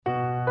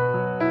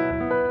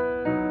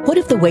What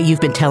if the way you've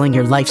been telling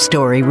your life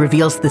story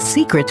reveals the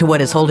secret to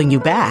what is holding you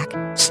back?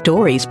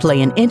 Stories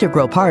play an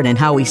integral part in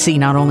how we see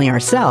not only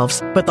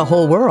ourselves, but the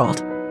whole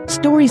world.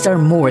 Stories are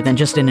more than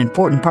just an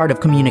important part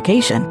of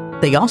communication.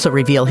 They also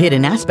reveal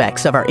hidden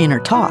aspects of our inner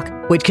talk,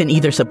 which can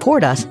either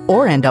support us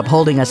or end up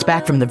holding us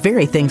back from the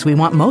very things we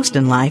want most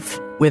in life,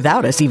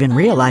 without us even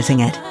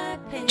realizing it.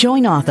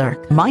 Join author,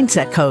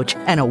 mindset coach,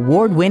 and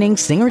award-winning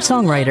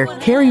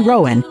singer-songwriter Carrie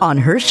Rowan on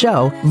her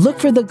show, Look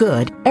for the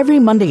Good, every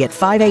Monday at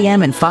 5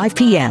 a.m. and 5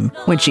 p.m.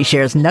 when she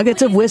shares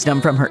nuggets of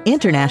wisdom from her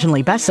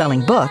internationally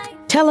best-selling book,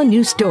 Tell a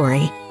New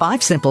Story,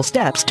 5 Simple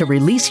Steps to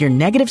Release Your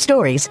Negative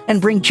Stories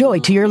and Bring Joy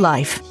to Your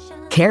Life.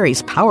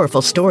 Carrie's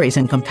powerful stories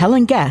and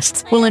compelling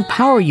guests will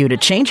empower you to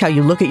change how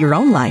you look at your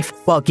own life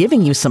while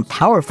giving you some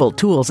powerful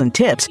tools and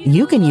tips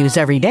you can use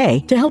every day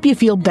to help you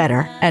feel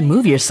better and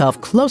move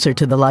yourself closer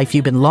to the life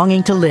you've been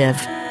longing to live.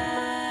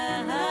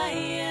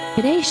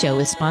 Today's show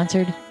is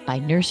sponsored by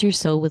Nurse Your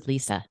Soul with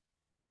Lisa.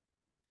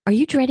 Are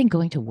you dreading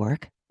going to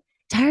work?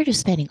 Tired of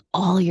spending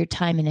all your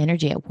time and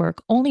energy at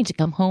work only to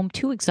come home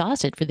too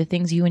exhausted for the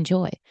things you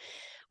enjoy?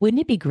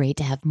 Wouldn't it be great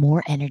to have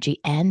more energy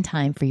and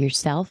time for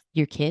yourself,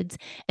 your kids,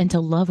 and to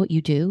love what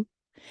you do?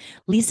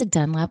 Lisa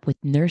Dunlap with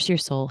Nurse Your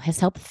Soul has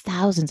helped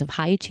thousands of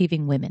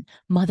high-achieving women,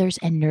 mothers,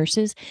 and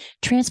nurses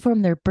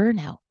transform their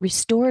burnout,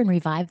 restore and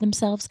revive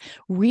themselves,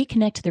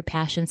 reconnect to their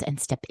passions, and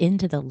step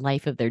into the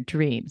life of their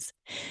dreams.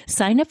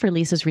 Sign up for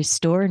Lisa's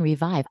Restore and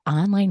Revive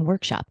online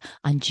workshop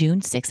on June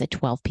 6th at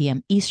 12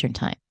 p.m. Eastern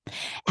Time.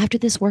 After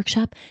this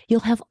workshop, you'll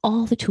have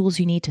all the tools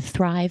you need to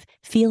thrive,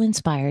 feel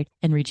inspired,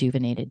 and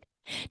rejuvenated.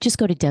 Just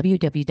go to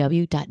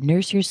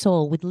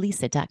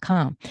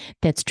www.nurseyoursoulwithlisa.com.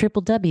 That's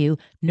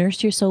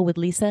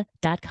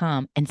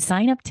www.nurseyoursoulwithlisa.com and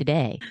sign up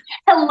today.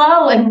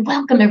 Hello and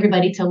welcome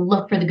everybody to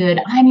Look for the Good.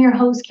 I'm your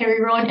host,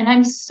 Carrie Rowan, and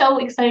I'm so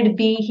excited to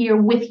be here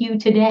with you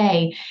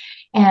today.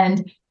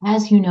 And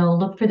as you know,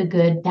 Look for the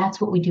Good,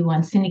 that's what we do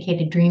on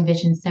syndicated Dream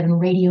Vision 7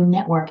 radio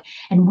network.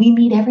 And we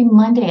meet every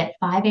Monday at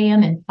 5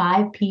 a.m. and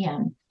 5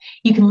 p.m.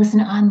 You can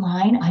listen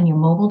online on your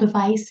mobile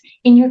device,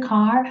 in your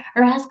car,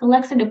 or ask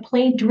Alexa to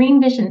play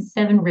Dream Vision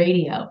 7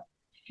 radio.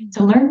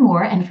 To learn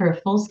more and for a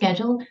full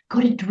schedule,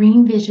 go to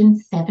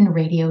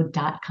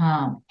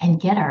dreamvision7radio.com and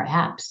get our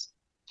apps.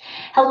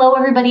 Hello,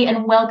 everybody,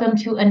 and welcome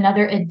to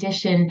another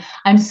edition.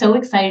 I'm so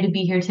excited to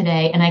be here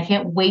today, and I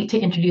can't wait to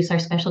introduce our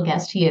special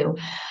guest to you.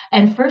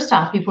 And first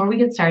off, before we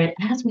get started,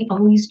 as we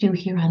always do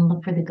here on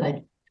Look for the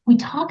Good, we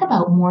talk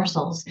about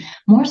morsels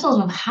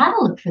of how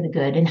to look for the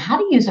good and how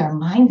to use our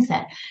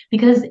mindset.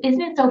 Because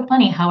isn't it so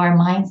funny how our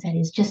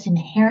mindset is just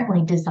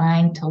inherently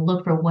designed to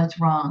look for what's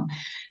wrong?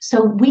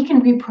 So we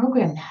can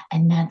reprogram that,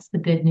 and that's the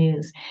good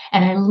news.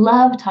 And I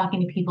love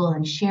talking to people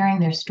and sharing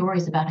their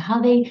stories about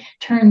how they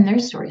turn their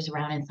stories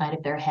around inside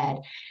of their head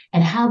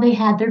and how they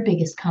had their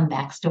biggest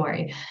comeback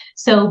story.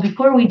 So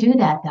before we do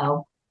that,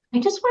 though, I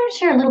just want to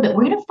share a little bit.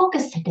 We're going to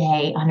focus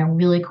today on a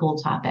really cool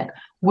topic.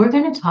 We're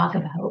going to talk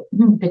about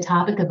the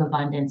topic of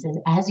abundance. And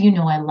as you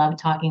know, I love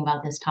talking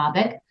about this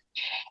topic.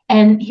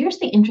 And here's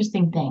the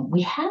interesting thing.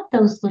 We have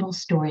those little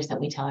stories that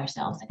we tell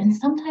ourselves, and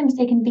sometimes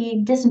they can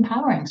be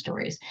disempowering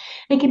stories.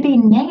 They can be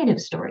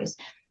negative stories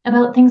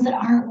about things that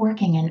aren't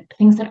working and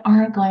things that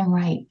aren't going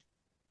right.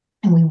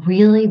 And we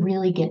really,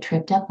 really get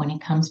tripped up when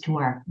it comes to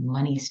our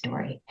money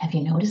story. Have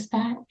you noticed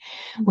that?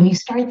 When you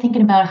start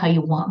thinking about how you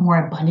want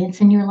more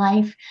abundance in your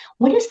life,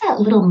 what is that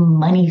little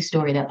money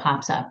story that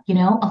pops up? You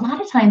know, a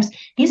lot of times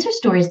these are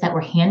stories that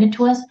were handed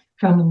to us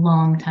from a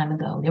long time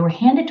ago. They were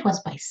handed to us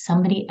by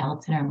somebody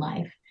else in our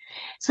life.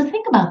 So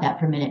think about that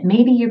for a minute.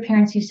 Maybe your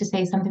parents used to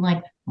say something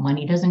like,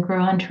 money doesn't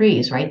grow on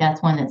trees, right?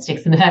 That's one that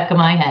sticks in the back of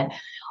my head.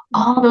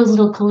 All those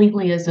little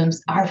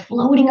colloquialisms are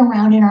floating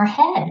around in our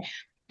head.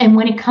 And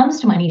when it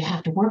comes to money, you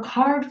have to work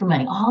hard for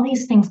money. All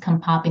these things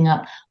come popping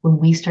up when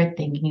we start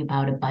thinking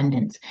about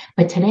abundance.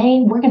 But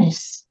today we're going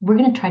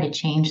to try to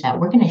change that.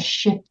 We're going to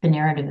shift the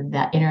narrative of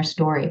that inner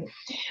story.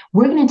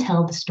 We're going to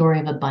tell the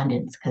story of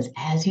abundance because,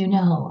 as you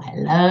know, I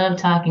love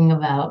talking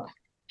about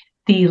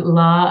the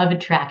law of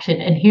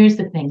attraction. And here's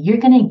the thing. You're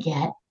going to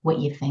get what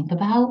you think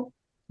about,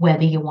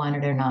 whether you want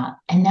it or not.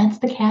 And that's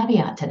the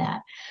caveat to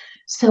that.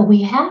 So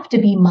we have to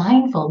be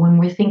mindful when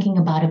we're thinking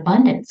about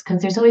abundance, because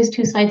there's always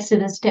two sides to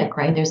the stick,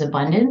 right? There's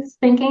abundance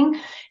thinking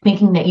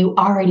that you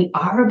already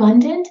are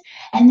abundant,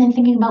 and then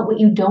thinking about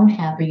what you don't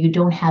have or you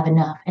don't have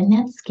enough. And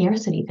that's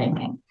scarcity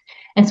thinking.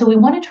 And so we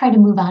want to try to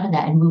move out of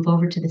that and move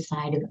over to the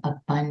side of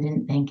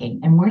abundant thinking.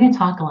 And we're going to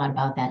talk a lot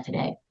about that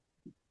today.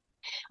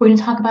 We're going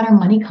to talk about our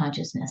money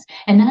consciousness,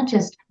 and not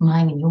just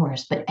mine and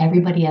yours, but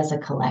everybody as a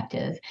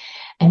collective.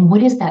 And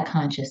what is that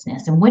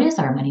consciousness? And what is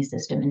our money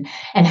system?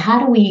 And how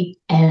do we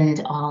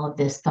end all of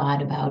this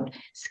thought about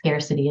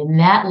scarcity? And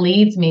that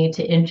leads me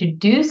to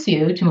introduce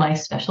you to my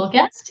special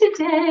guest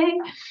today.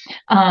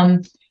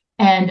 And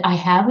I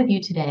have with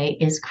you today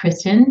is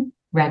Kristen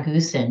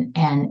Ragusin,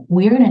 and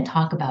we're going to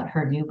talk about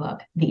her new book,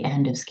 The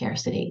End of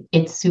Scarcity.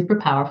 It's super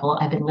powerful.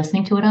 I've been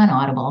listening to it on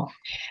Audible,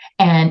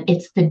 and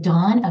it's the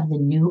dawn of the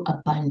new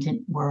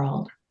abundant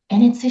world.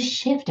 And it's a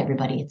shift,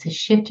 everybody. It's a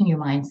shift in your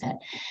mindset.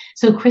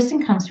 So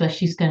Kristen comes to us.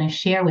 She's going to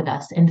share with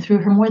us. And through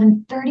her more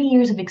than 30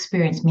 years of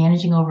experience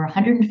managing over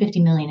 150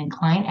 million in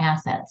client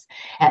assets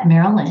at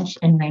Merrill Lynch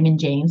and Raymond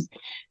James,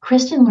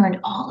 Kristen learned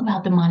all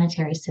about the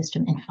monetary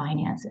system and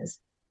finances.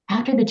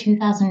 After the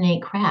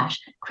 2008 crash,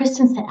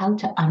 Kristen set out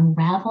to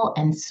unravel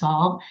and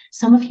solve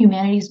some of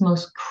humanity's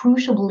most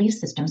crucial belief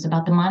systems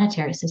about the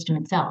monetary system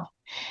itself.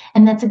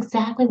 And that's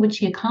exactly what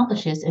she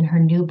accomplishes in her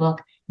new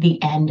book,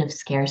 The End of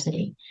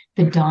Scarcity,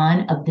 The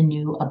Dawn of the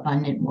New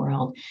Abundant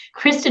World.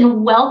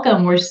 Kristen,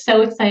 welcome. We're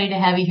so excited to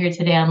have you here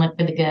today on Look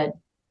for the Good.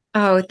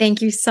 Oh,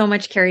 thank you so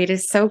much, Carrie. It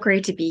is so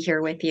great to be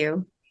here with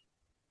you.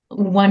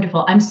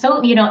 Wonderful. I'm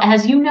so,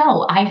 as you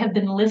know, I have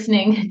been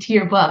listening to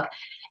your book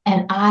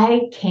and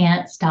I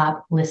can't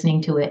stop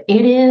listening to it.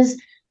 It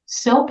is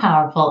so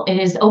powerful. It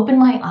has opened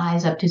my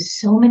eyes up to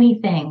so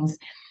many things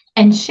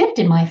and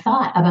shifted my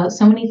thought about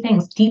so many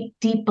things, deep,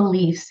 deep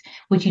beliefs,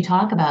 which you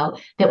talk about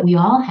that we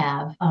all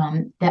have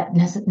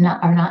that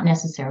are not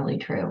necessarily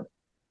true.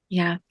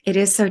 Yeah, it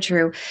is so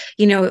true.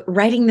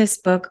 Writing this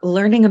book,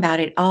 learning about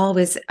it all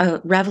was a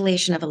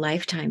revelation of a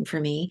lifetime for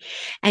me.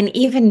 And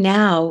even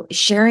now,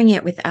 sharing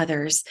it with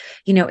others,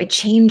 it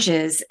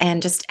changes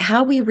and just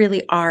how we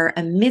really are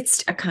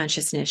amidst a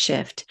consciousness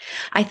shift.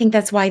 I think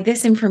that's why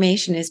this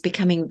information is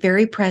becoming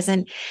very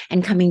present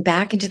and coming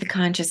back into the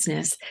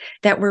consciousness,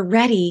 that we're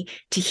ready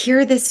to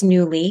hear this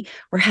newly.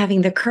 We're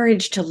having the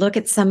courage to look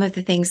at some of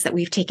the things that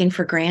we've taken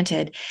for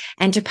granted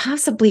and to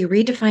possibly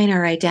redefine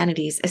our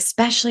identities,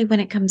 especially when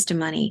it comes to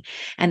money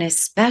and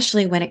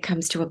especially when it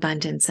comes to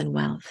abundance and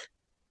wealth.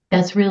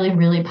 That's really,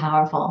 really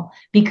powerful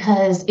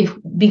because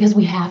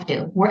we have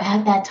to. We're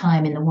at that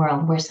time in the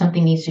world where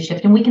something needs to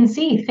shift, and we can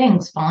see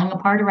things falling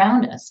apart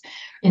around us.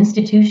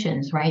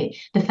 Institutions, right?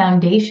 The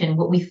foundation,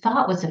 what we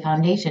thought was the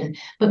foundation,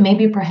 but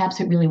maybe perhaps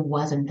it really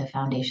wasn't the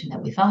foundation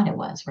that we thought it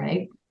was,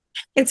 right?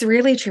 It's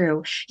really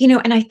true.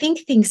 And I think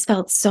things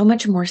felt so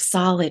much more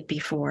solid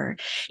before.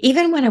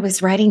 Even when I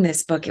was writing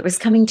this book, it was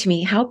coming to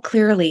me how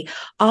clearly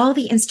all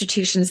the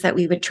institutions that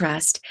we would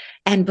trust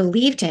and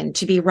believed in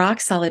to be rock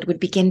solid would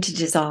begin to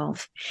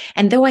dissolve.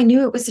 And though I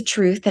knew it was a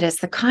truth that as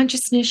the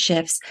consciousness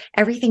shifts,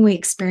 everything we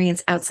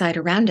experience outside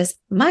around us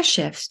must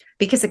shift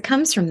because it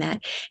comes from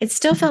that, it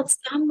still felt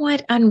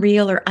somewhat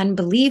unreal or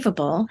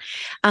unbelievable.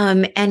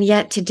 And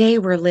yet today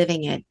we're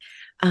living it.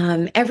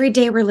 Every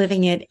day we're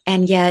living it.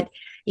 And yet,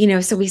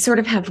 so we sort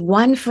of have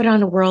one foot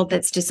on a world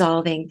that's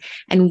dissolving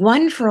and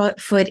one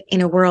foot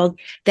in a world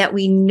that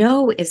we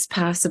know is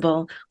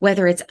possible,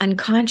 whether it's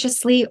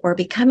unconsciously or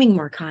becoming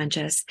more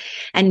conscious.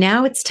 And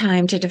now it's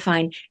time to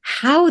define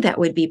how that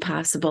would be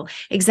possible,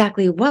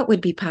 exactly what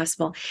would be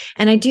possible.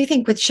 And I do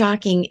think what's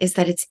shocking is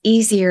that it's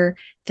easier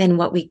than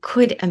what we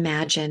could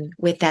imagine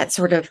with that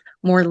sort of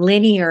more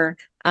linear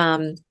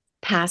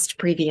past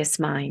previous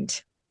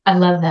mind. I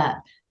love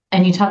that.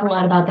 And you talk a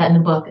lot about that in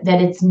the book,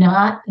 that it's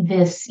not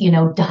this,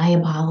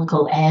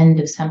 diabolical end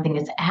of something.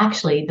 It's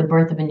actually the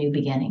birth of a new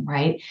beginning,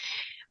 right?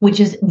 Which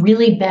has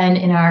really been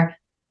in our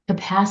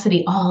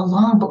capacity all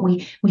along, but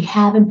we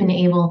haven't been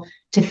able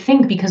to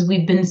think because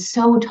we've been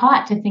so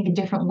taught to think a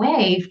different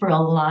way for a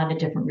lot of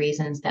different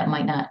reasons that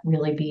might not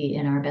really be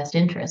in our best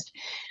interest.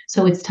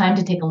 So it's time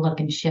to take a look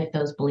and shift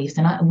those beliefs.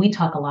 And we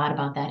talk a lot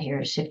about that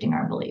here, shifting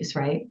our beliefs,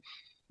 right?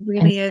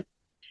 Really is.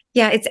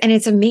 Yeah,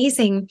 it's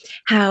amazing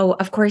how,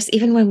 of course,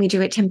 even when we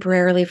do it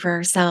temporarily for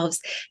ourselves,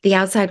 the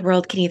outside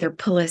world can either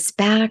pull us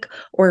back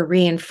or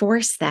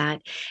reinforce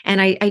that.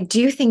 And I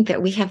do think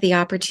that we have the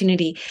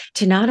opportunity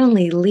to not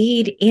only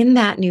lead in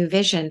that new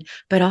vision,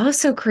 but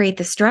also create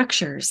the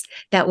structures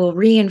that will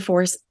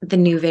reinforce the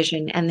new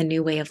vision and the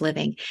new way of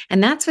living.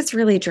 And that's what's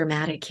really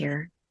dramatic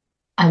here.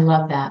 I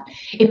love that.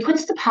 It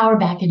puts the power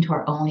back into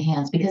our own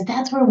hands because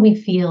that's where we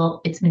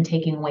feel it's been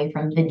taken away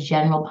from the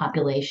general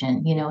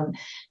population,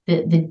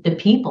 the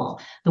people,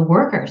 the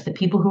workers, the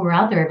people who are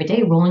out there every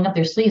day rolling up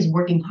their sleeves,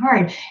 working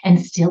hard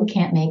and still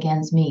can't make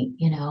ends meet,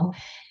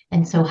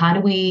 And so how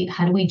do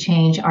we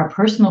change our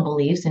personal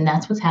beliefs? And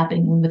that's what's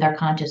happening with our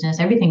consciousness.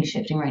 Everything's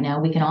shifting right now.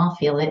 We can all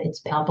feel it.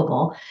 It's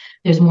palpable.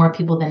 There's more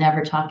people than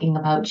ever talking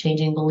about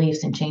changing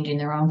beliefs and changing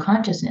their own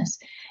consciousness.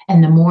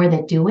 And the more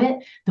that do it,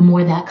 the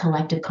more that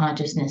collective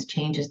consciousness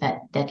changes,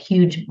 that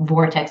huge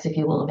vortex, if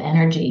you will, of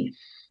energy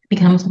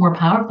becomes more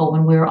powerful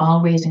when we're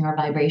all raising our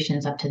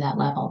vibrations up to that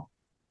level.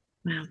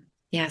 Wow.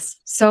 Yes,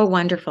 so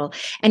wonderful.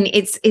 And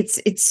it's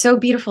so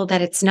beautiful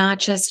that it's not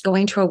just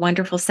going to a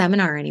wonderful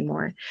seminar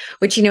anymore,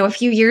 which, a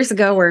few years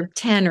ago or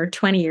 10 or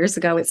 20 years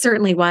ago, it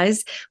certainly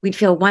was. We'd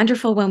feel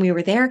wonderful when we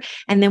were there.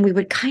 And then we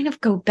would kind of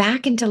go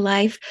back into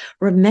life,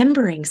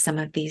 remembering some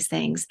of these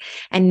things.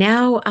 And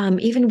now,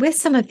 even with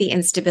some of the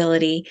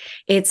instability,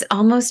 it's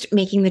almost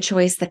making the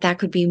choice that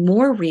could be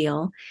more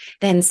real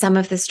than some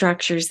of the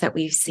structures that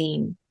we've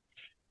seen.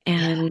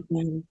 And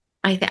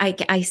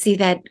I see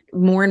that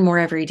more and more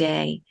every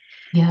day.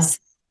 Yes.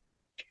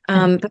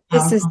 But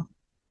this is,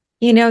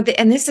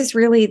 and this is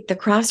really the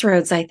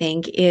crossroads, I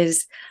think,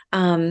 is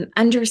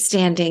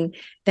understanding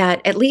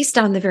that, at least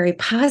on the very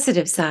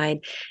positive side,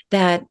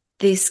 that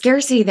the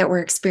scarcity that we're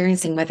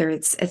experiencing, whether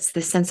it's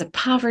the sense of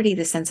poverty,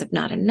 the sense of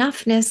not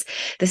enoughness,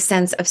 the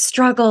sense of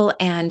struggle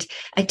and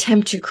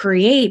attempt to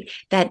create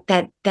that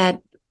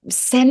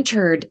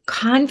centered,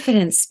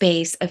 confident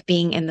space of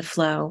being in the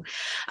flow.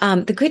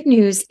 The good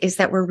news is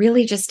that we're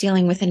really just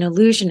dealing with an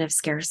illusion of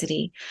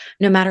scarcity,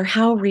 no matter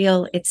how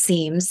real it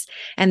seems.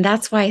 And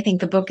that's why I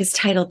think the book is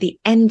titled The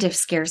End of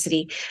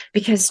Scarcity,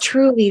 because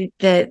truly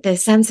the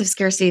sense of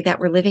scarcity that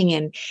we're living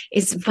in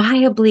is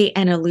viably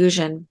an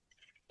illusion.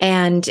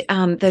 And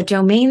the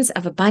domains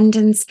of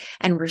abundance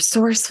and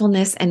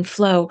resourcefulness and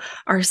flow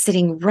are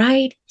sitting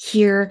right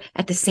here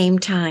at the same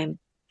time.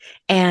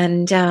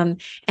 And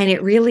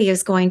it really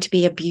is going to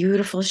be a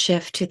beautiful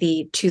shift to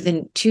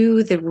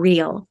the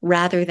real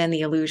rather than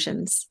the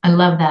illusions. I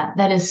love that.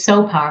 That is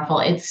so powerful.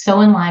 It's so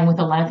in line with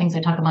a lot of things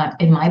I talk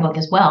about in my book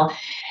as well.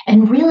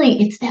 And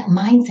really, it's that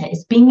mindset.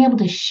 It's being able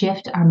to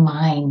shift our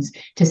minds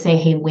to say,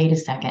 hey, wait a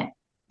second.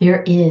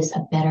 There is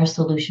a better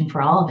solution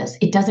for all of us.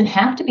 It doesn't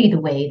have to be the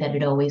way that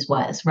it always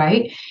was,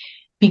 right?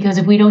 Because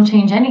if we don't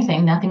change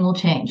anything, nothing will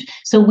change.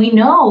 So we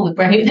know,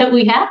 right, that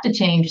we have to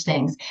change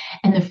things.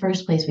 And the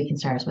first place we can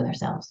start is with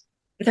ourselves.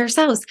 With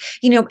ourselves,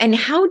 and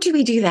how do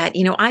we do that?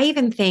 I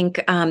even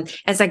think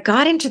as I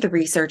got into the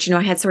research,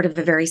 I had sort of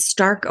a very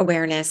stark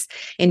awareness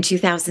in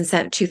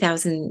 2007,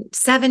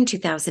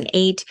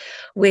 2008,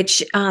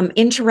 which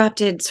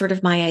interrupted sort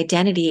of my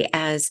identity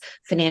as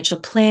financial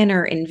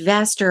planner,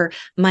 investor,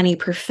 money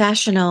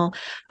professional.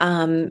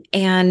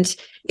 And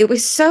it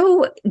was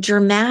so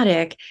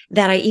dramatic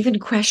that I even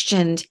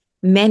questioned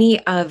many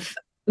of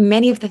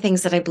the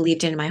things that I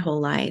believed in my whole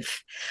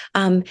life.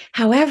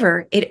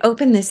 However, it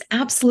opened this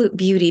absolute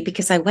beauty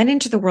because I went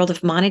into the world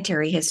of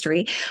monetary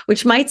history,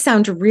 which might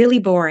sound really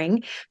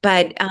boring,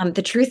 but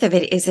the truth of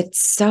it is it's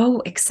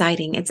so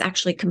exciting. It's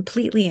actually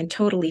completely and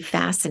totally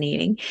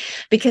fascinating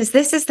because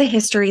this is the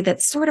history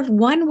that sort of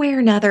one way or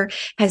another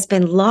has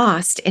been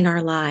lost in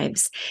our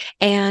lives.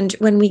 And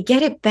when we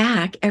get it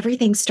back,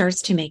 everything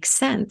starts to make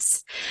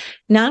sense.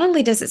 Not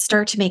only does it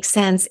start to make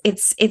sense,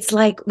 it's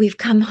like we've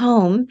come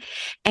home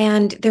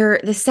and there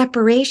are the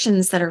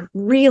separations that are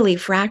really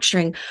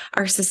fracturing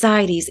our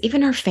societies,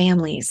 even our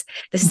families,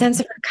 the sense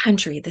of our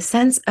country, the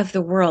sense of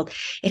the world.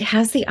 It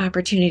has the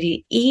opportunity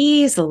to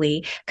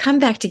easily come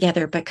back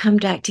together, but come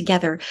back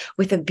together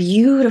with a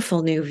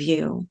beautiful new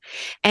view.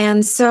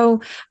 And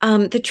so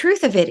the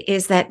truth of it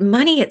is that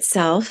money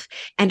itself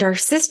and our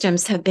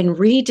systems have been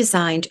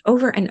redesigned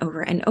over and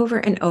over and over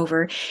and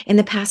over in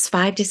the past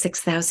 5,000 to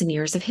 6,000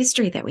 years of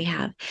history that we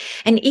have.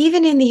 And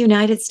even in the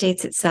United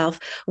States itself,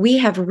 we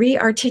have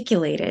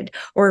re-articulated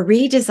or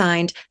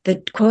redesigned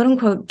the quote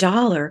unquote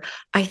dollar,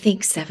 I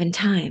think 7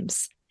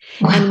 times.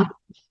 Wow.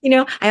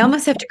 And I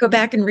almost have to go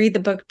back and read the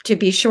book to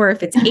be sure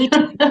if it's 8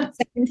 to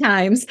 7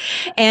 times.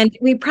 And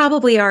we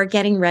probably are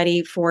getting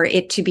ready for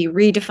it to be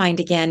redefined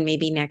again,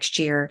 maybe next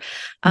year.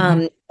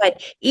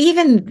 But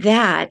even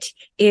that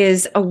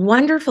is a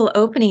wonderful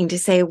opening to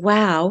say,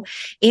 wow,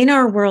 in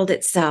our world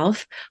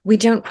itself, we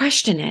don't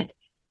question it.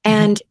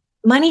 And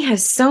money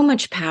has so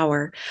much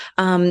power.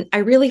 I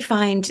really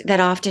find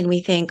that often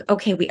we think,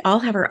 okay, we all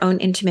have our own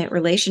intimate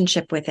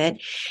relationship with it,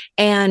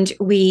 and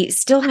we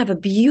still have a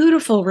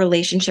beautiful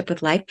relationship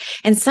with life.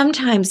 And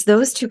sometimes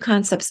those two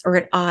concepts are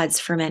at odds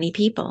for many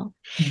people,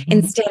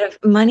 instead of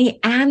money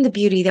and the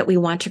beauty that we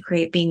want to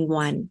create being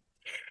one.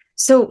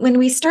 So when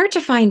we start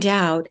to find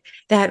out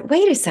that,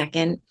 wait a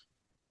second,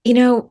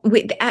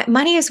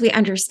 money as we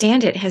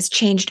understand it has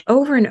changed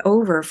over and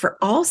over for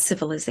all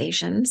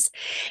civilizations.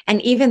 And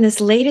even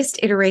this latest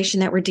iteration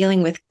that we're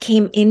dealing with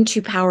came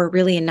into power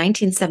really in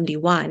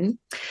 1971.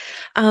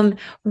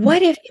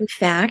 What if, in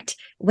fact,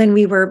 when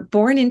we were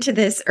born into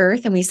this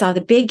earth and we saw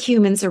the big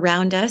humans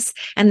around us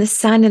and the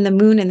sun and the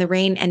moon and the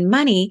rain and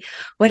money,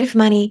 what if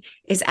money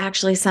is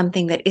actually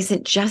something that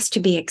isn't just to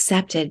be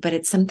accepted, but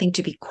it's something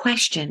to be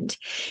questioned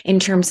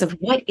in terms of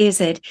what is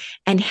it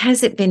and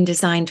has it been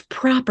designed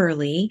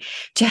properly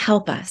to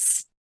help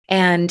us?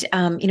 And,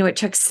 it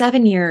took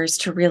 7 years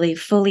to really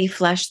fully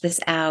flesh this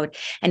out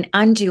and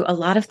undo a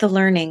lot of the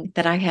learning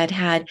that I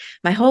had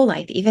my whole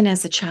life, even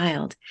as a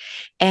child.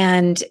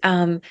 And,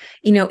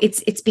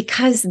 it's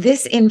because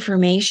this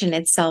information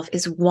itself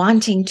is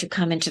wanting to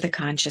come into the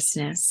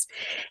consciousness.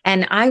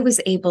 And I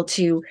was able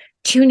to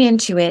tune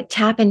into it,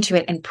 tap into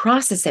it, and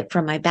process it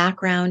from my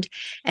background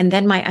and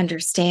then my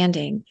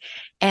understanding.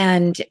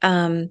 And,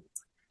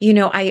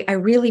 I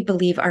really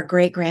believe our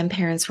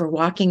great-grandparents were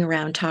walking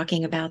around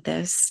talking about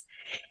this.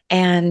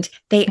 And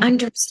they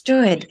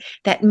understood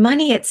that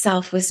money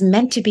itself was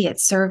meant to be at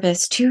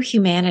service to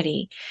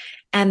humanity,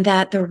 and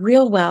that the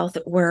real wealth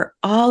were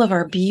all of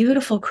our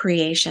beautiful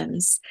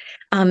creations,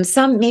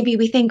 Some maybe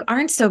we think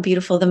aren't so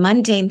beautiful, the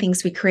mundane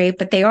things we create,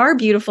 but they are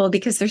beautiful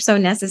because they're so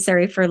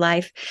necessary for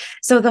life.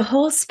 So the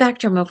whole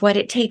spectrum of what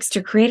it takes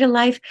to create a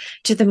life,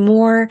 to the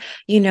more,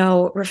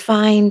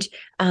 refined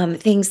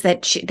things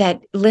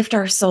that lift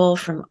our soul,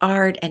 from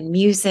art and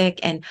music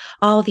and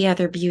all the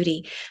other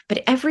beauty.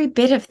 But every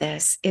bit of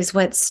this is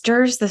what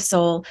stirs the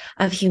soul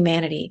of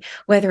humanity,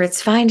 whether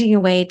it's finding a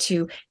way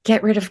to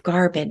get rid of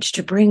garbage,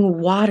 to bring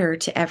water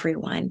to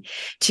everyone,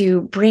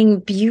 to bring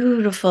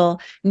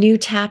beautiful new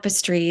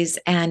tapestries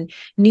and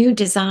new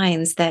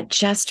designs that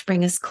just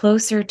bring us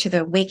closer to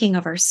the waking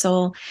of our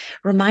soul,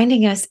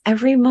 reminding us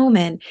every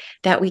moment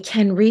that we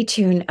can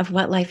retune of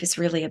what life is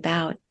really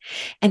about.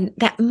 And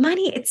that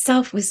money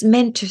itself was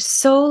meant to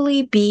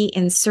solely be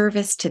in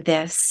service to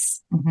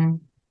this. Mm-hmm.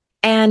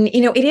 And,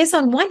 it is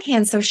on one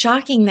hand so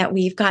shocking that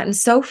we've gotten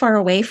so far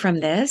away from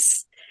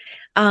this,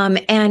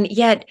 and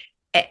yet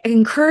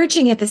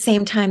encouraging at the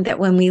same time that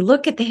when we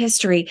look at the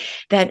history,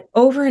 that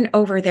over and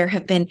over there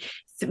have been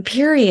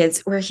periods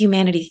where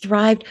humanity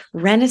thrived,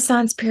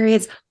 Renaissance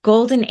periods,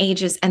 golden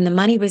ages, and the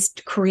money was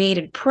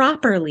created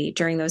properly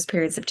during those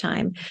periods of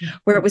time,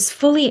 where it was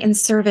fully in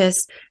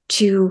service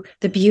to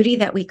the beauty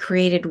that we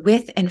created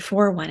with and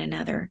for one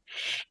another.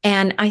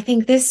 And I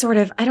think this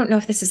I don't know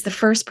if this is the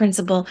first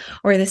principle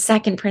or the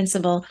second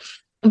principle,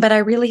 but I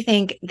really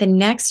think the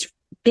next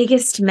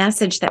biggest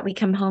message that we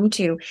come home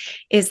to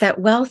is that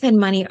wealth and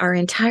money are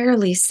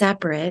entirely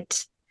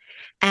separate.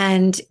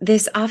 And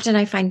this often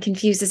I find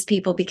confuses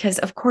people because,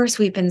 of course,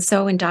 we've been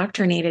so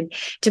indoctrinated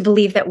to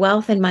believe that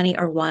wealth and money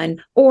are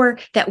one, or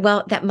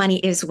that money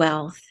is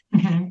wealth.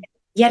 Mm-hmm.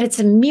 Yet it's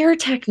a mere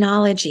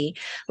technology,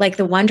 like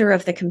the wonder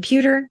of the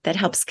computer that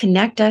helps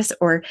connect us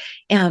or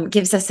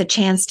gives us a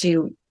chance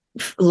to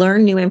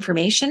learn new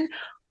information,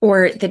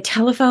 or the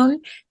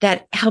telephone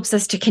that helps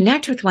us to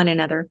connect with one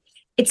another.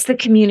 It's the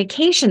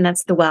communication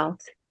that's the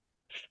wealth.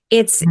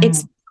 It's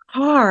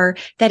car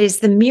that is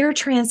the mere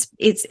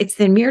it's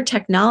the mere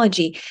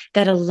technology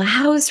that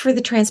allows for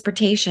the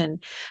transportation,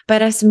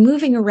 but us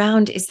moving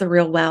around is the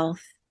real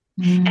wealth.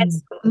 And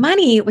so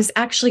money was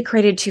actually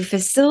created to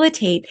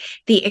facilitate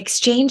the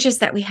exchanges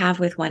that we have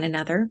with one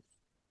another,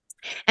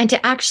 and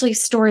to actually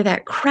store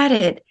that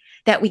credit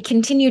that we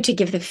continue to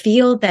give the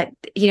field, that,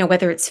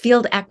 whether it's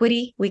field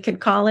equity, we could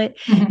call it,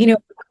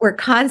 we're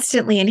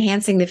constantly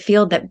enhancing the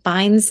field that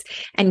binds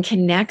and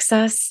connects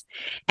us.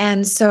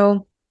 And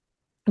so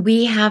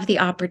we have the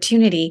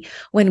opportunity,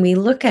 when we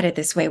look at it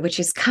this way, which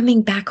is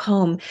coming back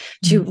home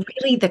to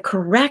really the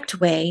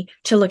correct way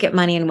to look at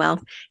money and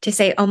wealth, to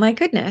say, oh my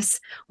goodness,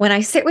 when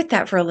I sit with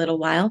that for a little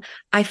while,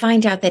 I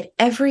find out that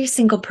every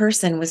single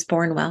person was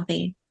born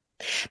wealthy.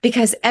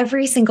 Because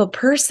every single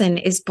person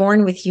is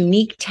born with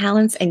unique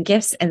talents and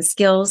gifts and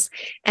skills,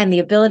 and the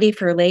ability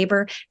for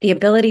labor, the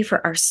ability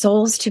for our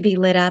souls to be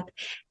lit up,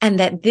 and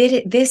that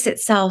this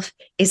itself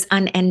is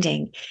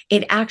unending.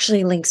 It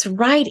actually links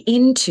right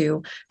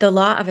into the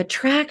law of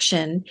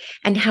attraction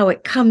and how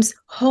it comes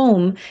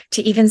home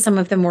to even some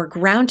of the more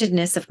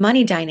groundedness of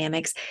money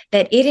dynamics,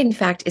 that it in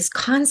fact is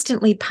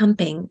constantly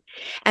pumping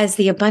as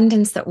the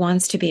abundance that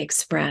wants to be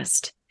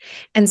expressed.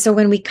 And so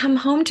when we come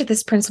home to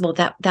this principle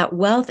that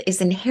wealth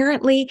is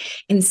inherently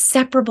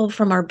inseparable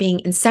from our being,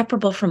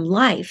 inseparable from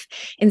life,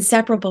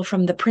 inseparable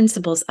from the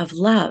principles of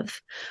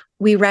love,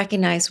 we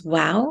recognize,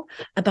 wow,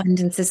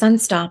 abundance is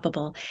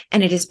unstoppable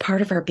and it is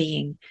part of our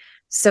being.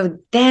 So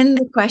then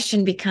the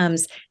question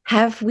becomes,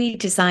 have we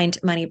designed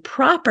money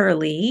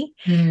properly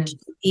to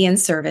be in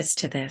service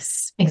to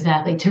this?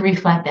 Exactly. To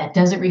reflect that.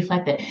 Does it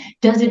reflect that?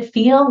 Does it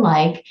feel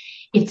like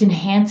it's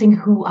enhancing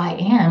who I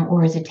am,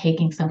 or is it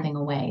taking something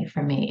away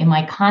from me? Am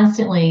I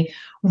constantly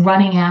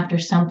running after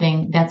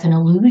something that's an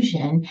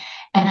illusion,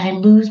 and I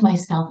lose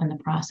myself in the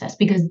process?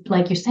 Because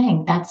like you're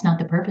saying, that's not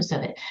the purpose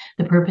of it.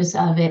 The purpose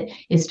of it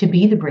is to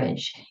be the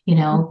bridge,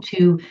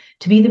 to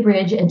be the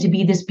bridge, and to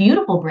be this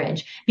beautiful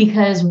bridge,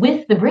 because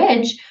with the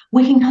bridge,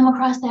 we can come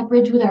across that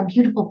bridge with our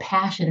beautiful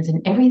passions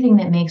and everything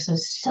that makes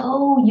us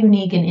so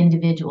unique and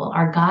individual,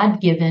 our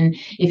God-given,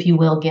 if you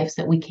will, gifts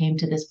that we came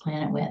to this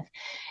planet with.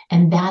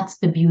 And that's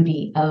the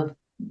beauty of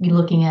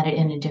looking at it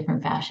in a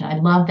different fashion. I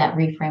love that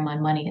reframe on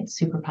money. It's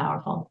super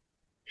powerful.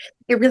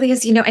 It really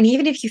is, and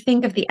even if you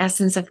think of the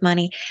essence of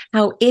money,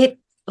 how it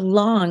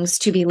longs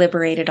to be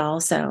liberated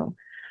also.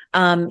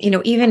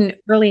 Even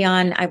early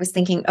on, I was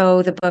thinking,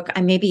 the book,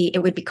 maybe it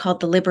would be called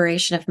The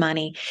Liberation of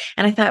Money.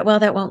 And I thought, well,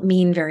 that won't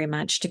mean very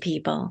much to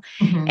people.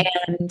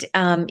 And,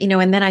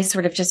 and then I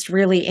sort of just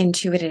really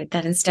intuited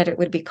that instead it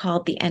would be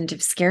called The End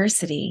of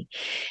Scarcity.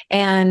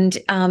 And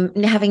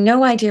having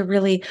no idea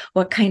really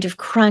what kind of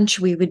crunch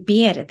we would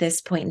be at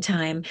this point in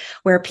time,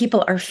 where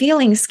people are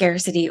feeling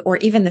scarcity or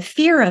even the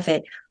fear of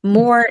it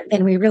more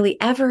than we really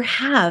ever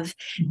have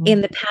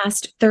in the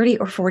past 30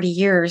 or 40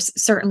 years,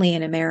 certainly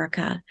in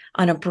America,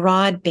 on a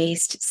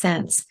broad-based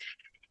sense.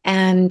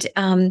 And,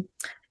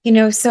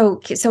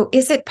 so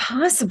is it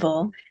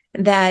possible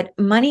that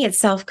money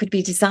itself could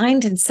be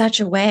designed in such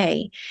a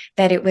way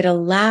that it would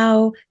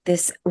allow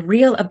this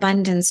real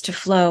abundance to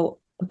flow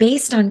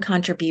based on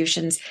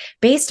contributions,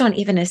 based on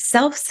even a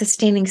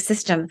self-sustaining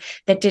system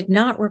that did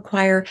not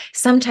require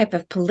some type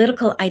of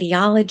political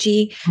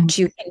ideology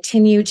to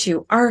continue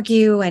to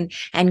argue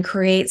and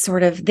create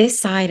sort of this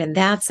side and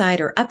that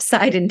side, or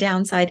upside and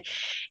downside.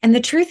 And the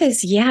truth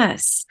is,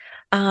 yes,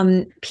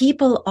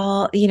 people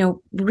all,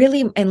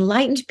 really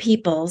enlightened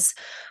peoples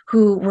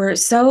who were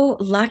so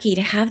lucky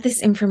to have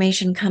this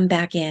information come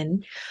back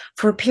in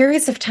for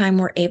periods of time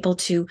were able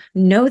to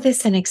know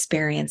this and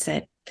experience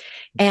it.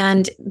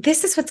 And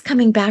this is what's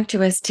coming back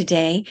to us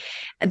today,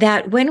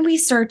 that when we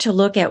start to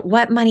look at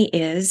what money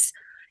is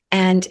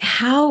and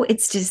how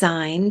it's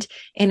designed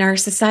in our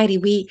society,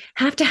 we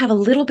have to have a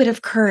little bit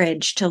of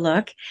courage to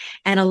look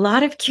and a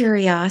lot of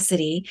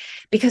curiosity,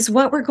 because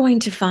what we're going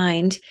to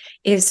find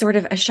is sort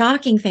of a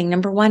shocking thing.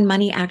 Number one,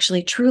 money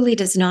actually truly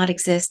does not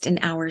exist in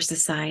our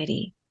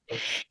society.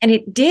 And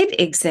it did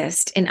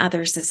exist in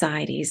other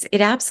societies.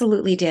 It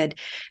absolutely did.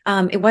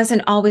 It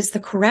wasn't always the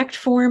correct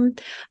form,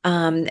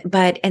 and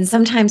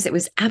sometimes it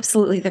was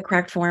absolutely the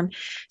correct form.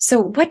 So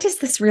what does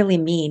this really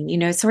mean?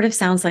 It sort of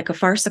sounds like a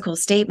farcical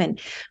statement,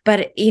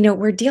 but,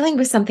 we're dealing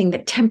with something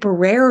that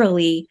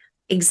temporarily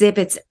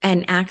exhibits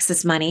and acts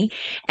as money.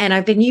 And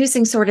I've been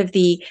using sort of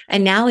the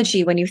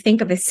analogy when you think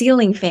of a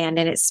ceiling fan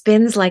and it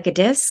spins like a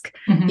disc,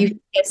 you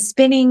see a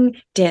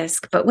spinning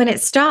disc, but when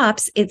it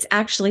stops, it's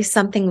actually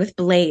something with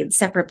blades,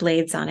 separate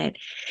blades on it.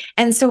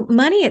 And so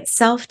money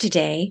itself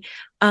today,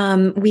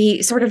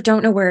 we sort of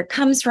don't know where it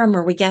comes from,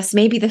 or we guess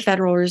maybe the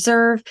Federal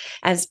Reserve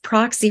as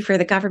proxy for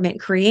the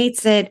government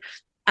creates it.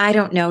 I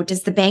don't know.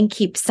 Does the bank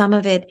keep some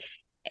of it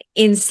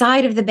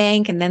inside of the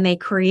bank and then they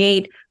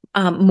create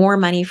more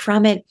money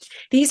from it?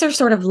 These are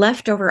sort of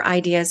leftover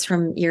ideas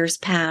from years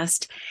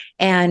past.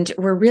 And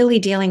we're really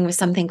dealing with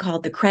something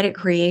called the credit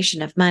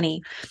creation of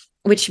money,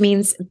 which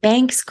means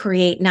banks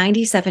create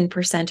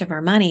 97% of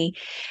our money,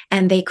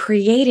 and they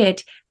create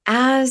it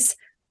as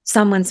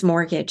someone's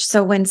mortgage.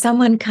 So when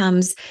someone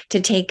comes to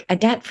take a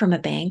debt from a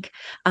bank,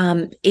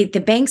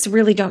 the banks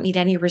really don't need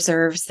any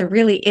reserves. There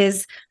really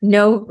is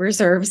no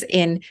reserves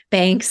in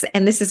banks.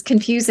 And this is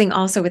confusing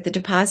also with the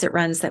deposit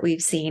runs that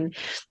we've seen.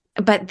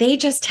 But they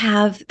just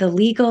have the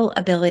legal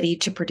ability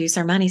to produce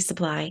our money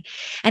supply.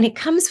 And it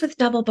comes with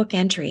double book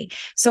entry.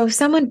 So if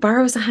someone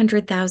borrows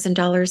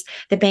 $100,000,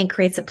 the bank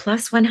creates a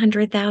plus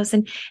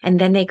 100,000,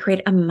 and then they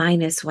create a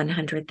minus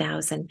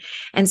 100,000.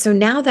 And so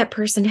now that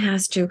person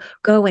has to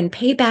go and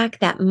pay back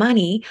that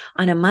money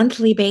on a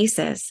monthly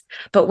basis.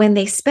 But when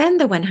they spend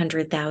the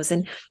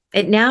 100,000,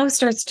 it now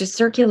starts to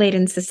circulate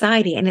in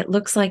society and it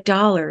looks like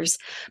dollars.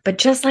 But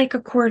just like a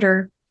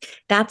quarter,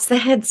 that's the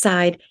head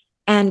side.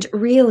 And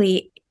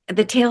really,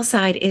 the tail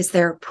side is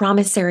their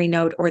promissory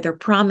note, or their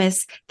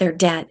promise, their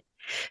debt.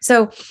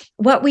 So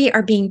what we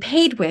are being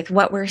paid with,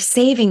 what we're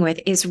saving with,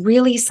 is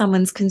really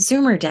someone's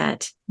consumer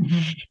debt.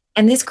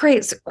 And this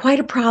creates quite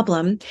a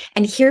problem.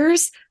 And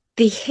here's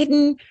the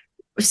hidden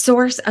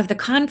source of the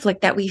conflict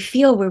that we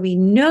feel, where we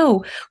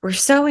know we're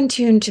so in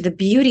tune to the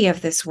beauty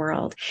of this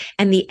world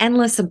and the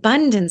endless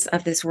abundance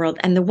of this world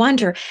and the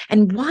wonder.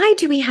 And why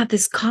do we have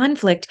this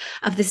conflict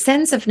of the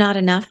sense of not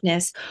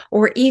enoughness,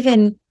 or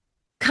even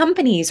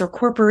companies or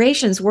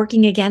corporations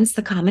working against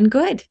the common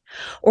good,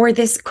 or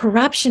this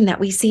corruption that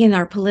we see in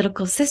our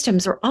political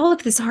systems, or all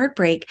of this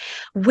heartbreak?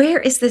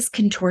 Where is this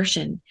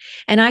contortion?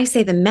 And I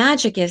say the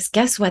magic is,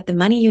 guess what? The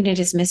money unit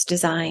is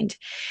misdesigned.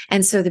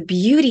 And so the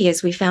beauty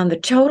is we found the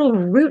total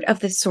root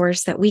of the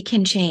source that we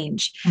can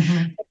change.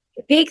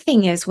 The big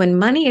thing is, when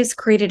money is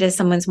created as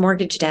someone's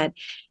mortgage debt,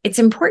 it's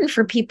important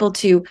for people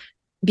to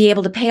be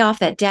able to pay off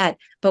that debt.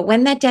 But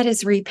when that debt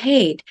is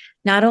repaid,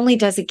 not only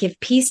does it give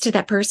peace to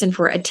that person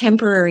for a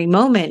temporary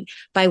moment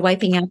by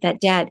wiping out that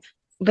debt,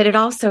 but it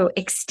also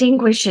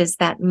extinguishes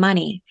that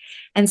money.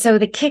 And so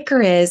the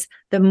kicker is,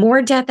 the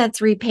more debt that's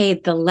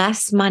repaid, the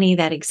less money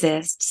that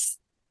exists.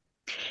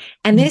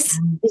 And this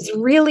is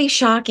really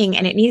shocking,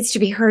 and it needs to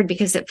be heard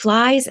because it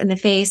flies in the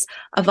face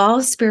of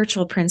all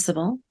spiritual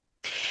principle.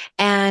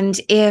 And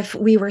if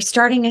we were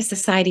starting a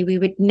society, we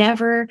would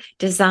never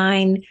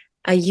design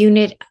a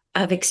unit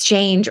of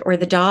exchange or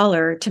the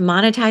dollar to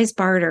monetize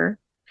barter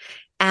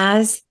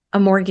as a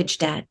mortgage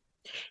debt.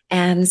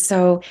 And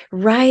so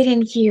right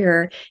in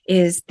here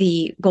is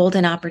the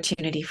golden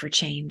opportunity for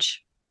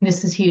change.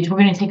 This is huge. We're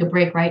going to take a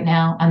break right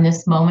now on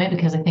this moment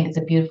because I think it's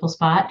a beautiful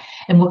spot,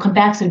 and we'll come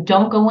back. So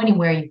don't go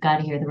anywhere. You've got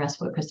to hear the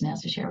rest of what Kristen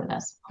has to share with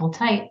us. Hold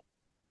tight.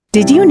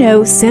 Did you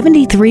know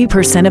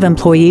 73% of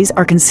employees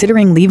are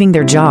considering leaving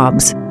their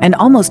jobs, and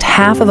almost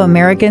half of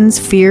Americans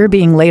fear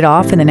being laid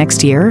off in the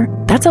next year?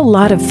 That's a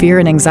lot of fear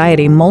and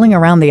anxiety mulling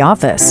around the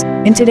office.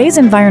 In today's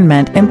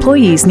environment,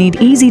 employees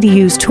need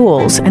easy-to-use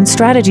tools and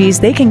strategies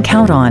they can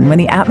count on when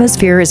the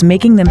atmosphere is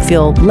making them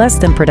feel less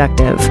than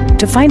productive.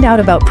 To find out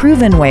about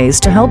proven ways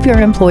to help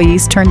your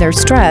employees turn their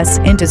stress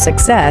into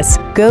success,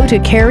 go to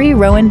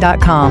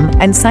carrierowan.com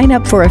and sign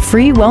up for a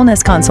free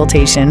wellness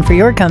consultation for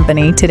your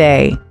company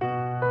today.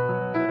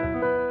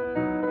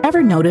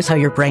 Ever notice how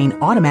your brain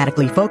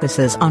automatically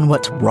focuses on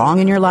what's wrong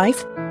in your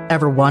life?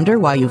 Ever wonder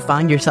why you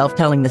find yourself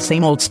telling the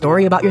same old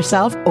story about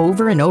yourself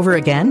over and over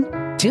again?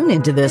 Tune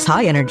into this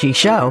high-energy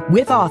show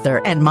with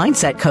author and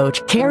mindset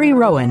coach Carrie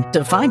Rowan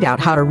to find out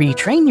how to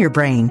retrain your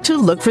brain to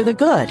look for the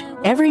good.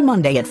 Every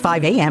Monday at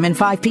 5 a.m. and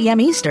 5 p.m.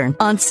 Eastern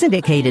on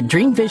syndicated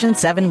Dream Vision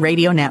 7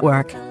 radio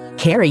network.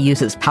 Carrie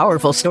uses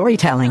powerful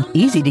storytelling,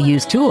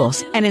 easy-to-use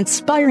tools, and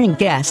inspiring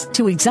guests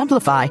to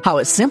exemplify how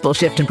a simple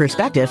shift in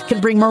perspective can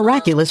bring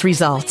miraculous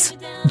results.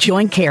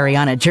 Join Carrie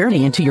on a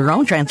journey into your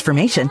own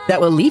transformation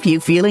that will leave you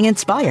feeling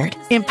inspired,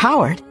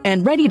 empowered,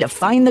 and ready to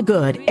find the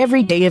good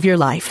every day of your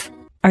life.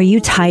 Are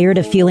you tired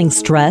of feeling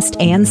stressed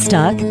and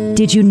stuck?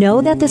 Did you know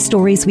that the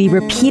stories we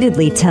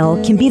repeatedly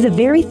tell can be the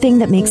very thing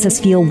that makes us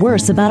feel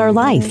worse about our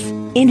life?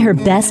 In her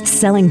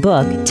best-selling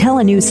book, Tell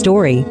a New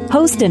Story,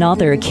 host and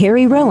author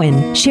Carrie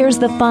Rowan shares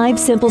the 5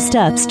 simple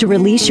steps to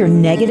release your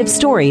negative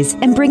stories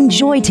and bring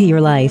joy to your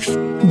life.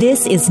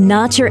 This is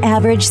not your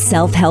average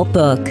self-help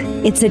book.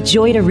 It's a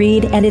joy to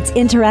read, and it's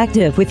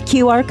interactive with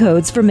QR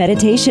codes for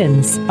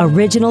meditations,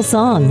 original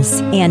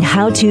songs, and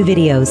how-to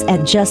videos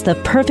at just the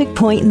perfect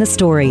point in the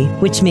story,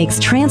 which makes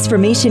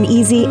transformation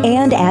easy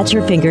and at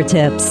your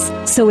fingertips.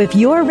 So if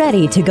you're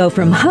ready to go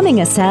from humming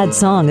a sad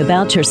song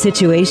about your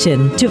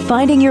situation to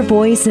finding your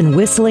voice and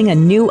whistling a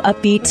new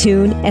upbeat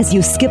tune as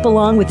you skip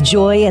along with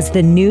joy as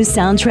the new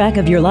soundtrack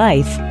of your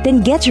life,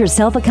 then get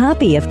yourself a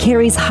copy of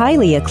Carrie's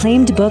highly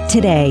acclaimed book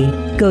today.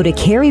 Go to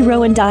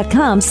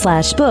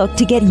carrierowan.com/book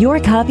to get your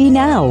copy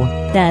now.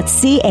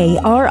 That's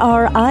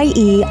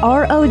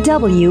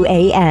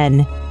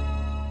CarrieRowan.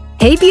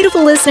 Hey,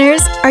 beautiful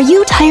listeners. Are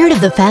you tired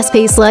of the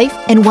fast-paced life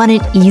and want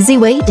an easy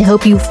way to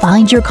help you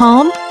find your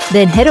calm?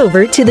 Then head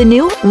over to the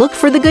new Look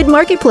for the Good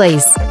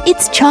Marketplace.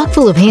 It's chock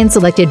full of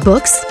hand-selected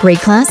books,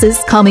 great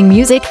classes, calming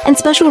music, and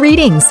special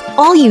readings.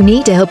 All you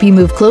need to help you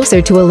move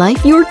closer to a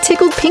life you're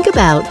tickled pink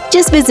about.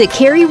 Just visit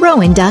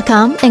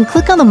carrierowan.com and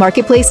click on the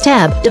Marketplace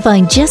tab to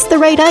find just the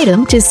right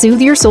item to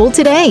soothe your soul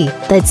today.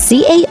 That's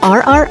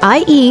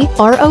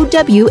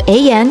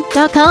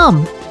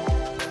CarrieRowan.com.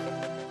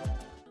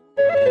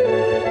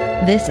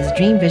 This is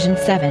Dream Vision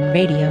 7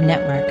 Radio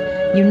Network,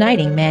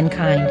 uniting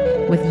mankind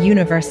with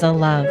universal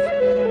love.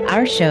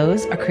 Our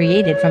shows are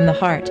created from the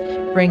heart,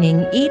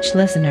 bringing each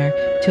listener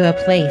to a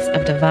place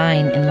of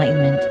divine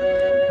enlightenment.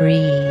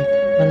 Breathe,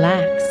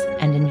 relax,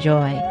 and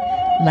enjoy.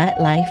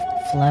 Let life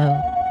flow.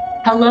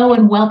 Hello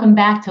and welcome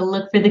back to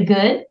Look for the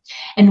Good.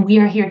 And we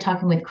are here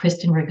talking with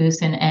Kristen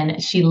Ragusin, and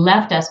she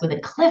left us with a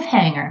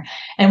cliffhanger.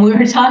 And we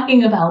were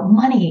talking about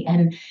money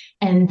and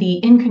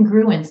the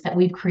incongruence that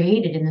we've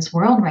created in this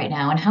world right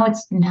now, and how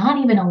it's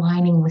not even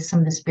aligning with some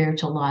of the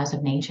spiritual laws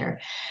of nature.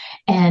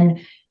 And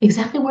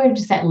exactly where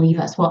does that leave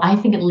us? Well, I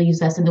think it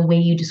leaves us in the way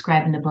you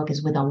describe in the book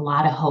is with a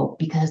lot of hope,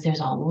 because there's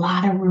a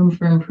lot of room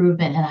for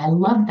improvement. And I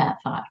love that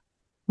thought.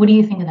 What do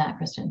you think of that,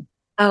 Kristen?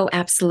 Oh,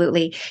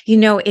 absolutely. You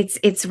know,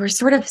 we're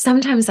sort of,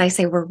 sometimes I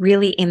say we're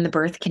really in the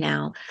birth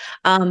canal,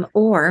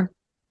 or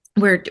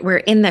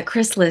we're in the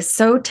chrysalis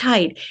so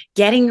tight,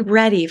 getting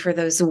ready for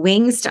those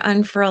wings to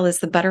unfurl as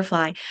the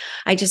butterfly.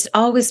 I just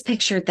always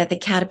pictured that the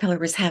caterpillar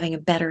was having a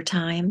better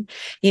time.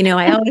 You know,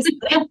 I always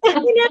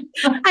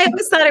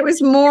thought it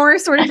was more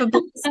sort of a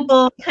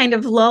blissful kind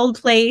of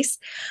lulled place.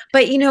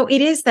 But, you know,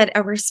 it is that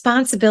a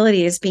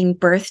responsibility is being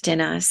birthed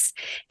in us.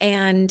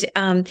 And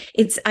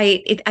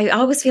I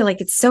always feel like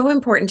it's so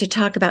important to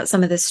talk about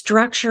some of the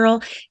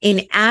structural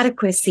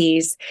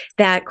inadequacies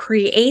that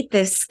create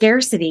this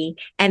scarcity.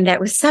 And that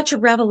was such a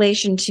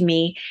revelation to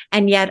me,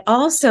 and yet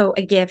also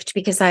a gift,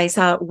 because I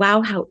saw,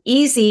 wow, how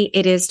easy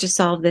it is to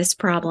solve this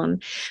problem,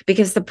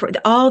 because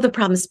all the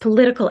problems,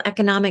 political,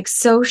 economic,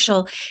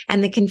 social,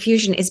 and the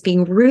confusion is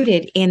being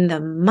rooted in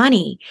the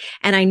money.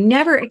 And I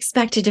never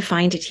expected to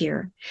find it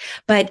here.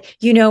 But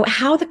you know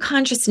how the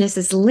consciousness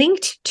is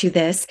linked to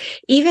this,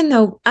 even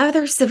though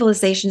other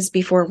civilizations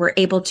before were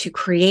able to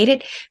create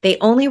it, they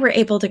only were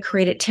able to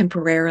create it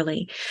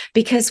temporarily,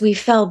 because we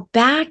fell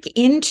back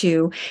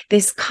into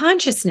this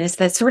consciousness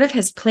that sort of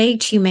has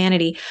plagued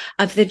humanity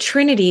of the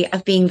trinity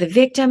of being the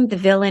victim, the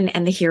villain,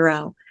 and the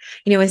hero.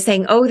 You know, is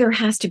saying, oh, there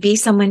has to be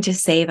someone to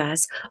save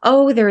us.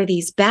 Oh, there are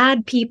these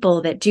bad people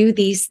that do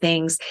these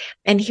things.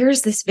 And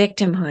here's this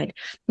victimhood.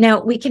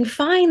 Now, we can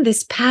find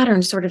this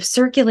pattern sort of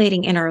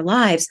circulating in our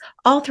lives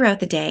all throughout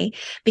the day,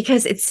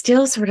 because it's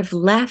still sort of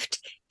left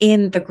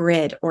in the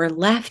grid or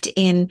left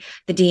in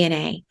the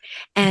DNA.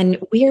 And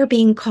we are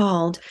being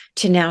called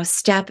to now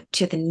step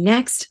to the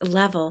next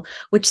level,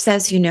 which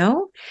says, you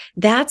know,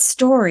 that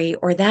story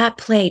or that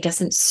play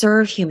doesn't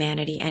serve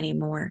humanity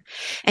anymore.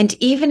 And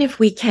even if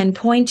we can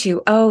point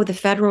to, oh, the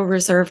Federal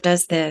Reserve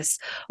does this,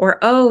 or,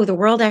 oh, the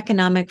World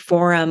Economic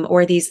Forum,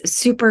 or these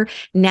super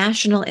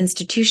national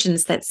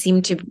institutions that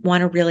seem to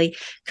want to really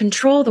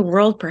control the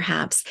world,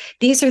 perhaps,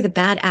 these are the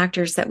bad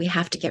actors that we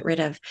have to get rid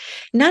of.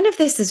 None of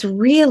this is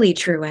really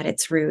true at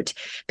its root,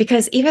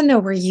 because even though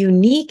we're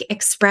unique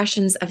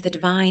expressions of the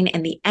divine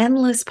and the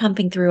endless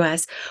pumping through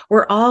us,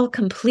 we're all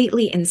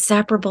completely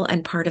inseparable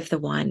and part of the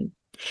one.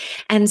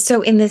 And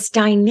so in this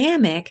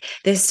dynamic,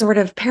 this sort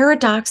of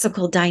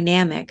paradoxical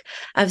dynamic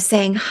of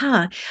saying,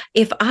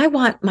 if I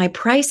want my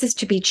prices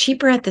to be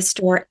cheaper at the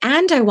store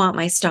and I want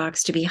my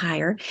stocks to be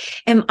higher,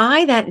 am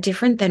I that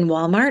different than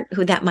Walmart,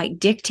 who that might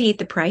dictate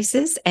the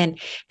prices and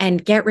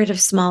get rid of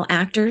small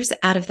actors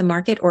out of the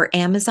market, or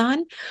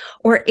Amazon?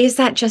 Or is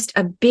that just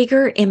a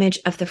bigger image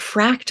of the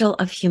fractal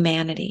of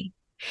humanity?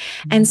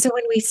 And so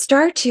when we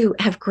start to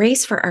have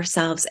grace for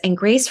ourselves and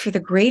grace for the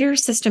greater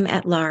system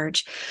at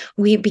large,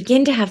 we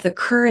begin to have the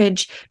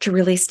courage to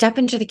really step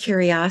into the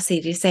curiosity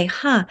to say,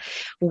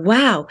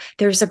 wow,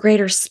 there's a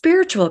greater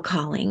spiritual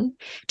calling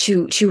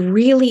to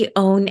really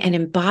own and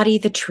embody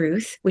the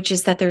truth, which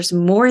is that there's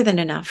more than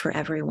enough for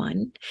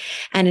everyone.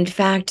 And in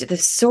fact, the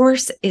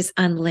source is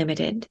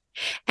unlimited.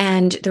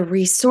 And the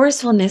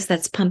resourcefulness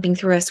that's pumping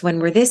through us when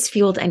we're this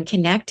fueled and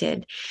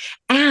connected,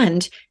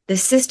 and the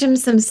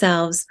systems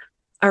themselves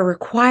are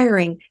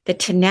requiring the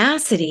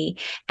tenacity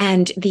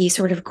and the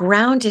sort of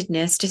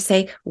groundedness to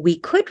say we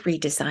could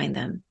redesign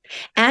them.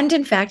 And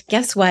in fact,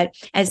 guess what?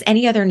 As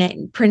any other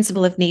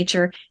principle of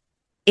nature,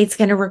 it's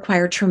going to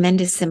require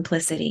tremendous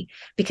simplicity,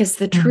 because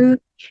the truth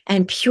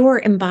and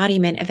pure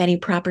embodiment of any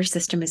proper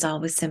system is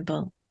always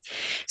simple.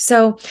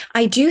 So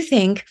I do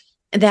think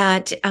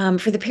that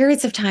for the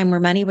periods of time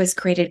where money was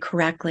created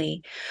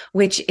correctly,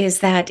 which is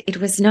that it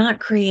was not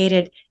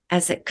created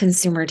as a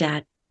consumer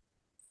debt.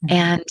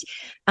 And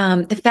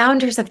the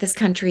founders of this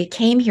country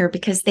came here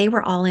because they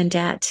were all in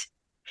debt.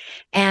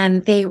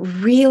 And they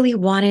really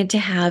wanted to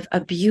have a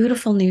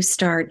beautiful new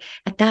start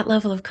at that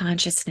level of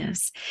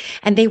consciousness.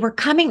 And they were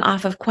coming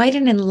off of quite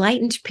an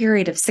enlightened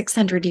period of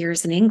 600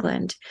 years in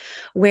England,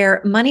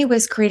 where money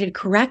was created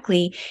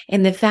correctly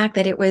in the fact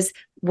that it was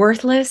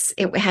worthless.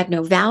 It had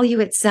no value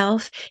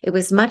itself. It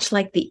was much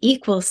like the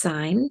equal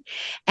sign.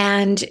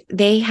 And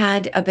they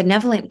had a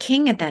benevolent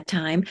king at that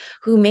time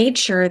who made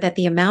sure that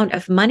the amount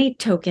of money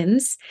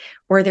tokens,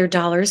 or their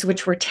dollars,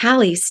 which were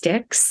tally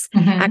sticks,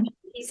 actually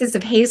pieces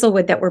of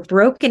hazelwood that were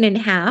broken in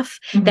half,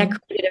 that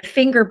created a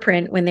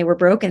fingerprint when they were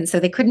broken, so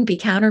they couldn't be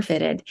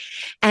counterfeited.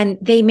 And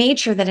they made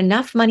sure that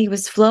enough money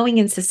was flowing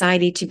in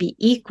society to be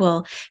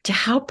equal to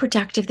how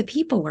productive the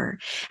people were.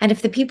 And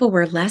if the people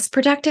were less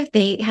productive,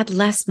 they had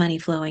less money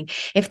flowing.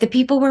 If the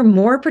people were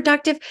more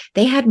productive,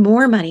 they had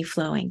more money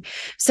flowing.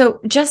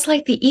 So just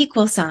like the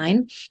equal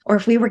sign, or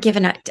if we were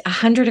given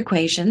 100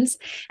 equations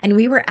and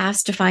we were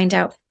asked to find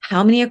out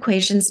how many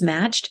equations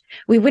matched,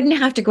 we wouldn't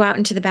have to go out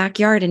into the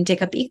backyard and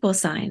dig up equal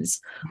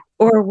signs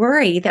or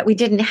worry that we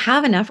didn't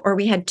have enough or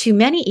we had too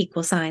many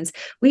equal signs.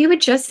 We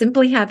would just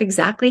simply have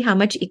exactly how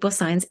much equal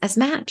signs as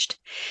matched.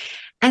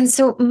 And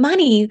so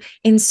money,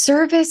 in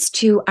service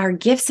to our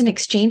gifts and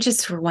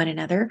exchanges for one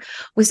another,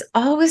 was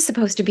always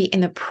supposed to be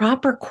in the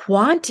proper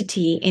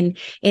quantity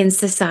in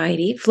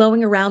society,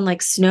 flowing around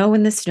like snow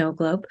in the snow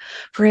globe,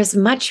 for as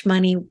much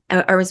money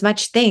or as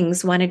much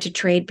things wanted to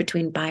trade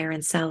between buyer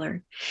and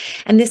seller.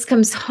 And this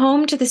comes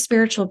home to the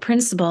spiritual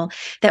principle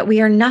that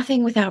we are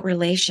nothing without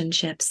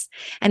relationships.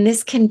 And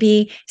this can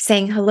be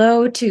saying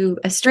hello to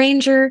a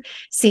stranger,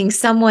 seeing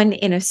someone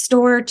in a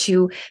store,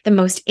 to the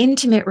most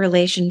intimate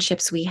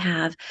relationships we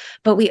have.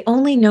 But we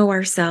only know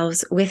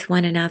ourselves with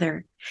one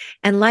another.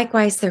 And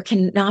likewise, there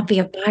cannot be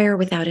a buyer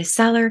without a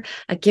seller,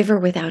 a giver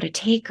without a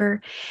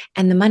taker.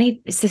 And the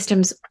money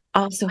systems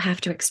also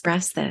have to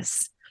express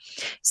this.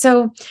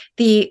 So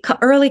the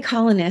early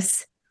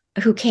colonists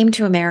who came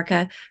to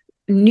America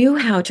knew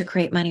how to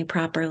create money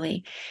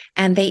properly,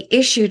 and they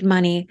issued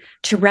money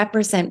to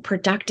represent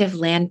productive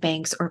land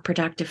banks or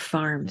productive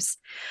farms.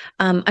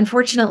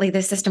 Unfortunately,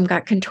 the system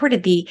got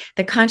contorted. The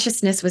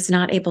consciousness was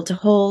not able to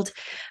hold.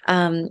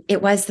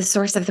 It was the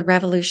source of the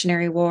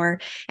Revolutionary War.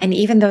 And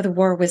even though the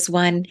war was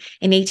won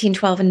in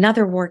 1812,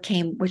 another war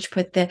came, which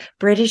put the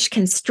British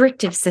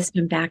constrictive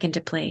system back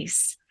into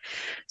place.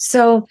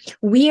 So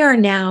we are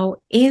now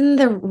in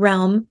the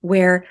realm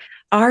where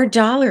our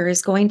dollar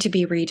is going to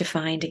be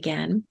redefined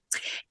again.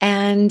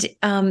 And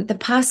the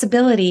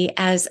possibility,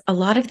 as a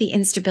lot of the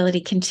instability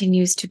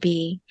continues to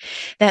be,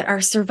 that our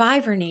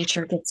survivor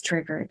nature gets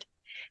triggered.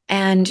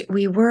 And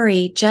we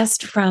worry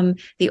just from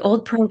the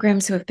old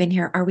programs who have been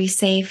here, are we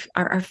safe?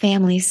 Are our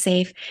families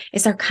safe?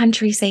 Is our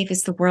country safe?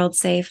 Is the world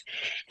safe?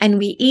 And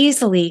we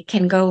easily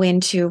can go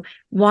into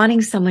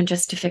wanting someone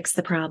just to fix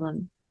the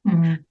problem.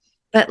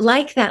 But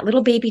like that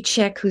little baby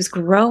chick who's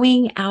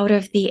growing out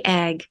of the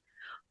egg,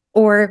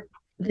 or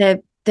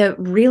the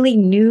really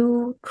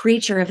new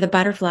creature of the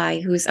butterfly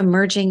who's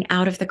emerging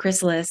out of the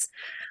chrysalis,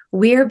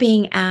 we're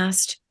being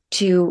asked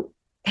to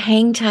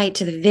hang tight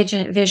to the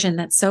vision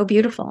that's so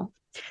beautiful,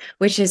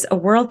 which is a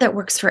world that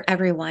works for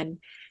everyone,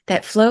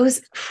 that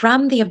flows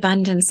from the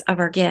abundance of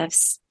our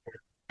gifts,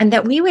 and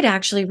that we would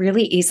actually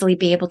really easily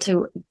be able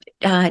to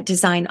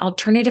design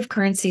alternative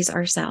currencies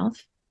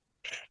ourselves.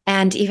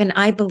 And even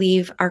I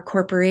believe our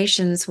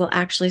corporations will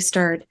actually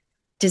start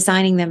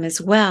designing them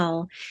as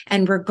well.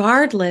 And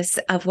regardless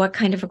of what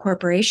kind of a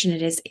corporation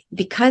it is,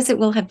 because it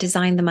will have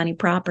designed the money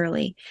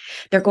properly,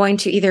 they're going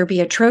to either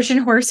be a Trojan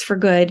horse for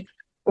good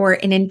or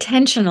an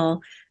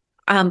intentional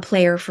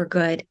player for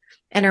good.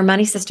 And our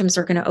money systems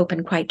are going to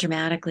open quite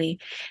dramatically.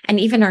 And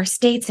even our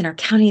states and our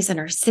counties and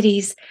our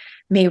cities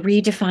may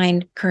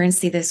redefine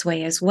currency this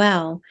way as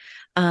well.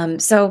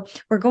 So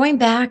we're going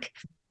back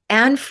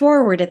and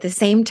forward at the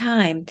same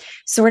time,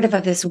 sort of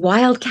this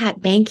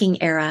wildcat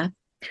banking era,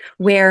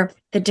 where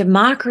the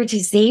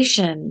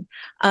democratization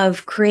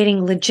of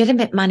creating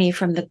legitimate money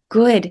from the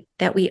good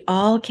that we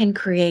all can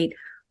create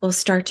will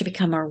start to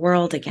become our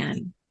world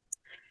again.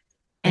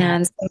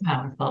 And so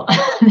powerful.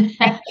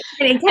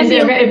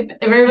 If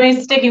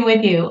everybody's sticking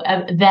with you,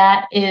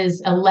 that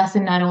is a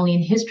lesson not only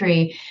in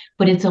history,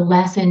 but it's a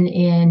lesson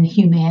in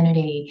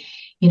humanity.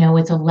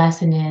 It's a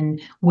lesson in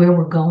where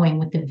we're going,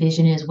 what the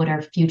vision is, what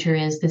our future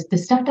is. The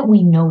stuff that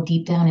we know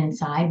deep down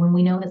inside when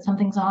we know that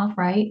something's off,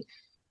 right?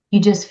 You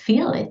just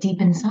feel it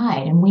deep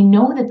inside. And we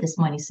know that this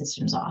money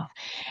system's off.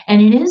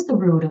 And it is the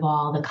root of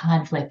all the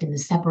conflict and the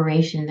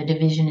separation, the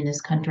division in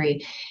this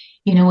country.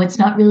 It's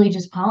not really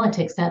just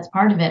politics, that's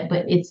part of it,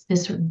 but it's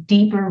this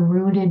deeper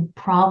rooted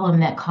problem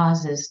that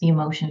causes the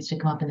emotions to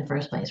come up in the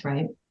first place,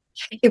 right?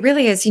 It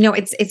really is.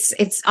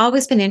 It's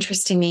always been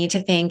interesting to me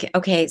to think,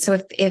 okay,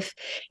 so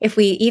if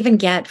we even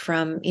get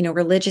from,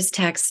 religious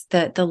texts,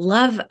 the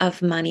love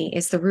of money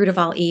is the root of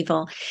all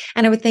evil.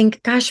 And I would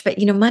think, gosh, but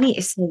money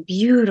is so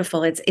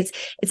beautiful. It's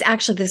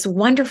actually this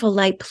wonderful,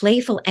 light,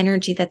 playful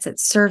energy that's at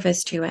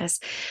service to us.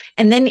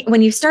 And then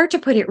when you start to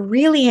put it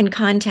really in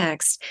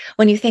context,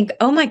 when you think,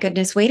 oh my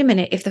goodness, wait a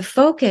minute, if the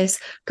focus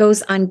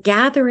goes on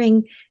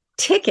gathering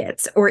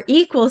tickets or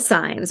equal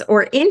signs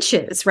or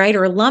inches, right?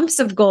 Or lumps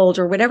of gold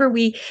or whatever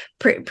we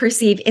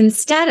perceive,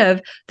 instead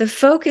of the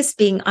focus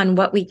being on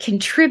what we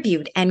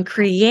contribute and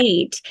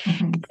create,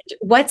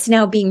 what's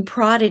now being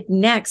prodded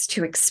next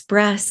to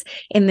express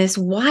in this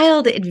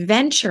wild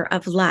adventure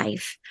of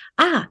life.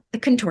 The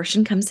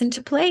contortion comes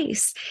into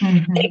place.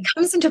 And it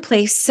comes into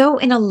place so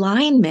in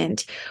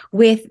alignment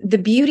with the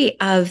beauty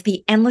of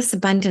the endless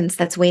abundance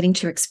that's waiting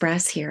to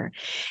express here.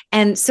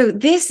 And so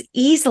this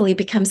easily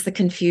becomes the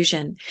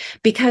confusion,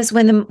 because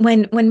when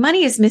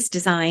money is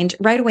misdesigned,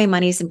 right away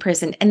money is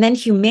imprisoned, and then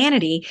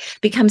humanity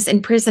becomes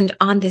imprisoned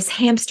on this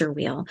hamster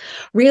wheel,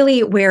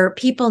 really, where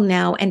people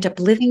now end up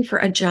living for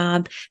a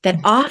job that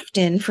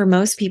often, for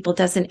most people,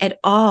 doesn't at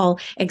all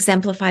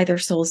exemplify their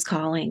soul's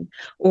calling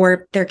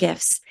or their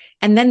gifts.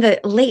 And then the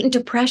latent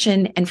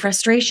depression and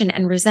frustration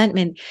and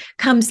resentment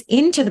comes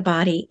into the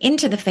body,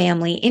 into the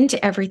family,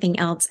 into everything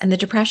else, and the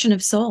depression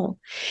of soul.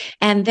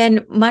 And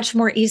then much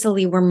more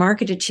easily we're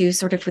marketed to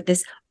sort of with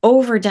this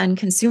overdone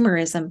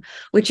consumerism,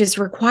 which is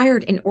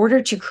required in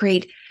order to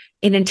create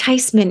an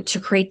enticement to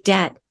create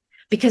debt.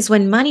 Because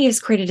when money is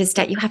created as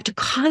debt, you have to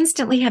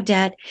constantly have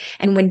debt.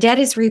 And when debt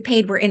is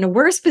repaid, we're in a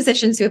worse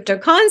position. So you have to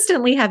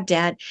constantly have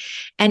debt.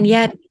 And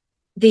yet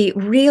the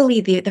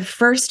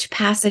first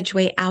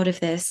passageway out of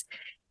this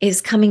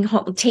is coming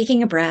home,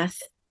 taking a breath,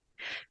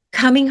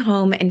 coming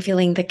home and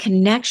feeling the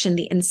connection,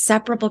 the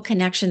inseparable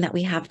connection that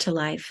we have to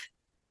life.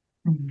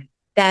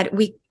 That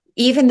we,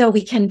 even though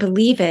we can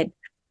believe it,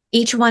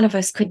 each one of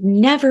us could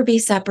never be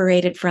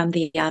separated from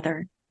the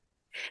other.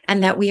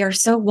 And that we are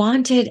so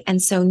wanted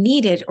and so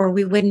needed, or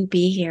we wouldn't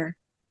be here.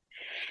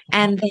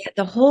 And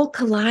the whole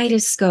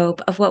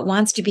kaleidoscope of what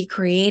wants to be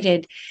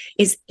created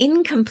is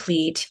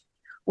incomplete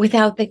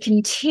without the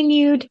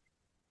continued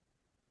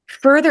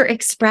further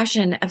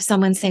expression of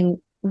someone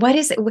saying, what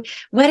is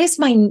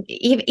my,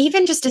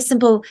 even just a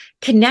simple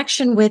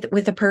connection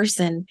with a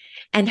person,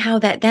 and how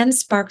that then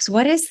sparks,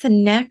 what is the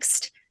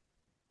next,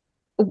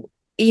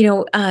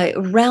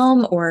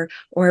 realm or,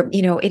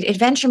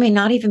 adventure may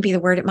not even be the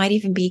word. It might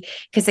even be,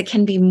 because it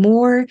can be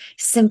more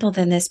simple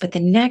than this, but the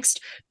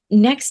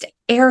next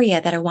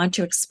area that I want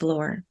to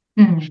explore.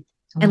 And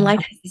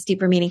life has this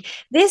deeper meaning.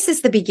 This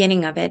is the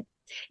beginning of it.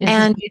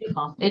 It's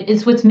beautiful.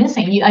 It's what's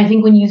missing. I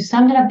think when you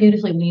summed it up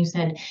beautifully, when you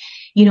said,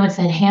 it's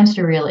that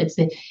hamster wheel. It's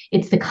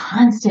the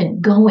constant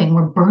going.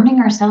 We're burning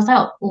ourselves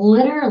out,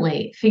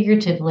 literally,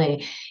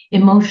 figuratively,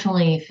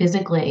 emotionally,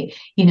 physically.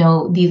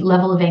 The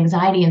level of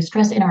anxiety and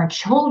stress in our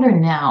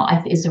children now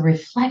is a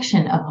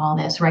reflection of all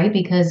this, right?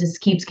 Because this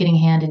keeps getting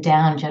handed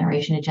down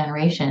generation to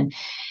generation,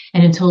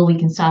 and until we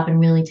can stop and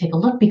really take a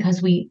look,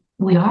 because we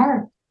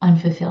are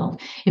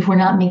unfulfilled if we're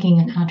not making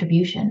a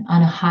contribution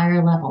on a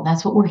higher level.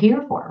 That's what we're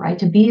here for, right?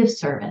 To be of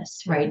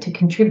service, right? To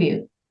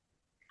contribute.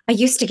 I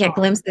used to get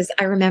glimpses.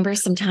 I remember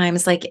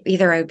sometimes, like,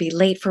 either I would be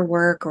late for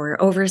work or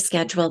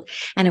overscheduled,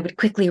 and I would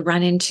quickly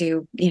run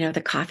into,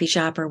 the coffee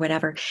shop or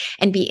whatever,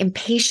 and be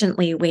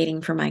impatiently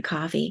waiting for my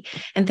coffee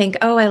and think,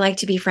 oh, I like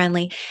to be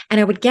friendly.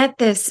 And I would get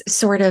this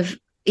sort of,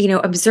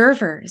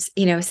 observers,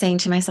 saying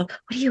to myself,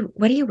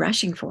 what are you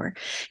rushing for?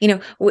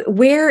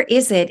 Where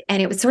is it? And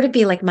it would sort of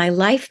be like my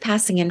life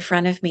passing in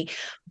front of me,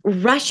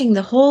 rushing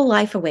the whole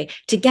life away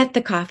to get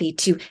the coffee,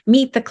 to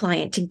meet the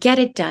client, to get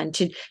it done,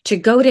 to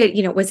go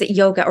to, was it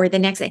yoga or the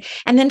next day?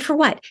 And then for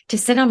what? To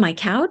sit on my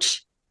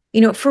couch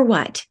For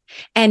what?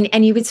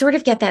 And you would sort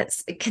of get that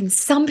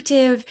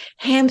consumptive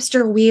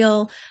hamster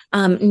wheel,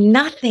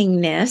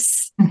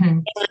 nothingness. Mm-hmm.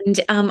 And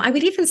I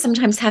would even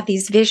sometimes have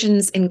these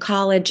visions in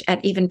college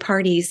at even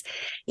parties,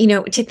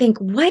 to think,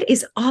 what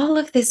is all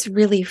of this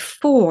really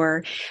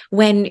for,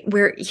 when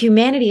where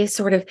humanity is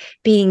sort of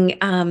being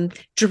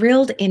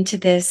drilled into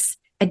this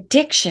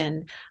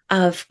addiction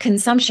of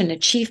consumption,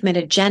 achievement,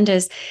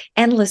 agendas,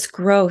 endless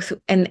growth,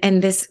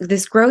 and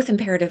this growth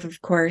imperative,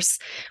 of course,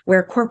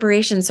 where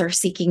corporations are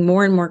seeking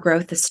more and more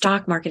growth, the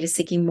stock market is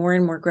seeking more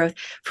and more growth.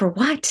 For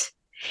what?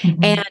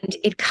 Mm-hmm. And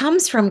it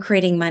comes from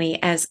creating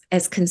money as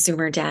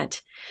consumer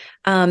debt,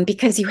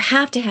 because you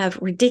have to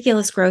have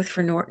ridiculous growth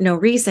for no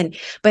reason,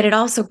 but it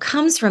also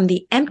comes from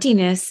the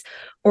emptiness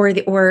or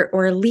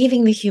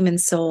leaving the human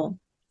soul.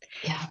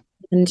 Yeah.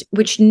 And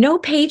which no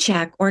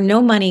paycheck or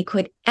no money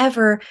could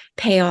ever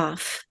pay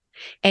off.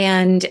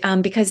 And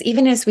because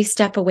even as we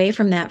step away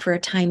from that for a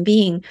time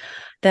being,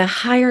 the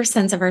higher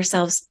sense of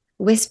ourselves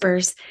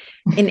whispers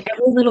in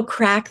every little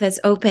crack that's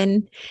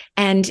open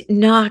and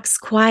knocks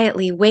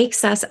quietly,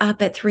 wakes us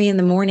up at 3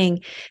 a.m,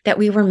 that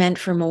we were meant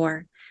for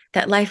more,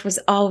 that life was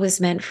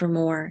always meant for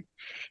more.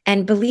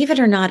 And believe it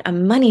or not, a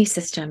money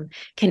system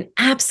can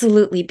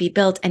absolutely be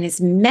built and is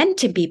meant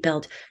to be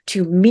built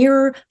to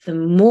mirror the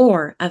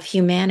more of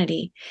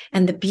humanity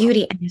and the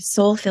beauty and a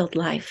soul-filled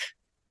life.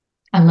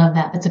 I love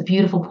that. That's a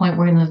beautiful point.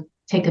 We're going to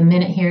take a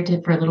minute here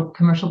for a little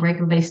commercial break.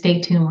 Everybody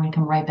stay tuned. We're going to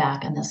come right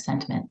back on this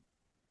sentiment.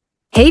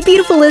 Hey,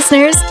 beautiful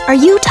listeners, are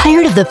you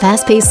tired of the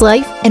fast-paced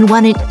life and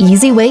want an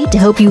easy way to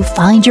help you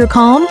find your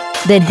calm?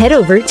 Then head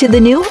over to the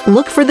new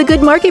Look for the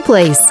Good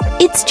Marketplace.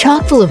 It's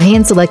chock full of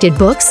hand-selected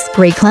books,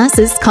 great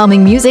classes,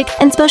 calming music,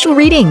 and special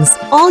readings.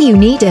 All you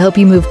need to help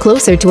you move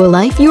closer to a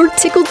life you're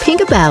tickled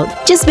pink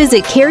about. Just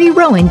visit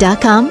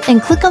CarrieRowan.com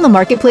and click on the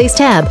Marketplace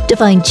tab to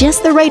find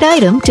just the right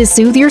item to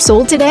soothe your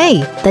soul today.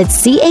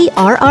 That's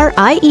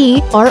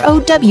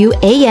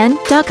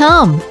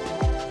CarrieRowan.com.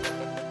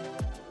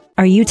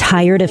 Are you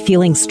tired of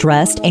feeling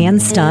stressed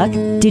and stuck?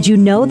 Did you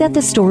know that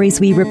the stories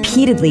we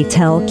repeatedly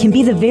tell can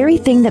be the very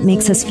thing that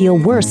makes us feel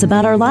worse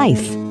about our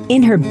life?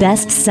 In her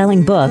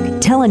best-selling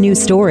book, Tell a New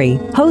Story,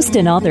 host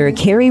and author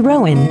Carrie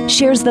Rowan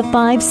shares the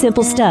 5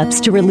 simple steps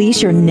to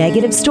release your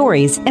negative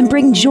stories and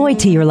bring joy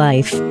to your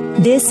life.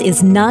 This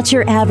is not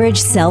your average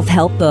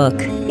self-help book.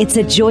 It's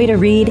a joy to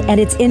read, and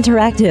it's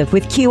interactive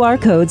with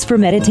QR codes for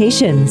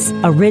meditations,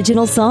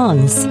 original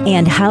songs,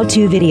 and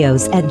how-to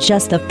videos at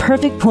just the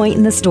perfect point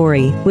in the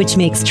story, which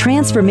makes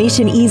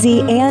transformation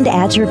easy and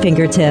at your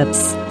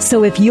fingertips.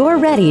 So if you're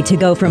ready to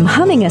go from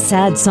humming a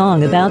sad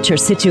song about your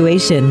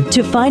situation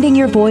to finding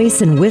your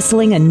voice and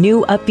whistling a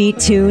new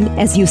upbeat tune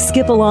as you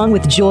skip along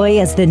with joy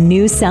as the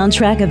new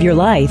soundtrack of your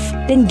life,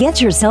 then get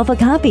yourself a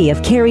copy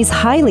of Carrie's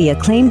highly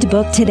acclaimed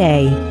book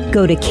today.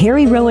 Go to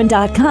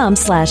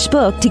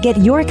CarrieRowan.com/book to get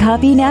your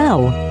copy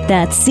now.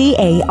 That's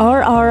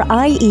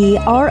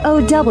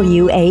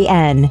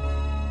CarrieRowan.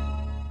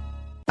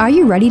 Are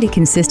you ready to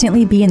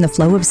consistently be in the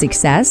flow of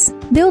success?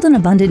 Build an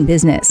abundant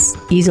business,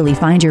 easily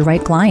find your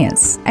right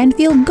clients, and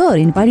feel good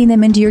inviting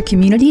them into your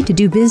community to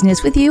do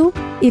business with you?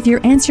 If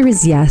your answer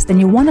is yes, then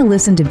you'll want to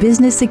listen to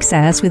Business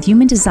Success with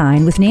Human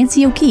Design with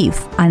Nancy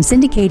O'Keefe on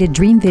syndicated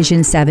Dream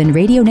Vision 7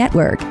 radio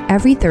network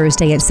every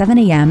Thursday at 7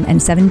 a.m.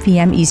 and 7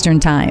 p.m. Eastern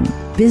Time.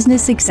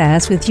 Business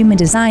Success with Human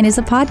Design is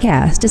a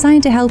podcast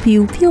designed to help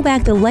you peel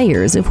back the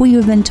layers of who you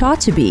have been taught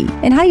to be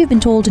and how you've been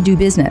told to do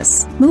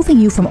business, moving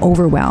you from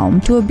overwhelm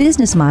to a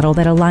business model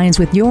that aligns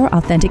with your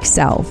authentic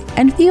self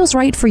and feels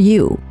right for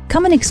you.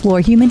 Come and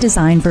explore Human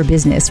Design for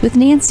Business with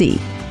Nancy.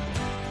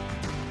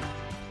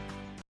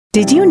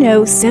 Did you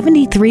know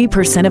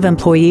 73% of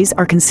employees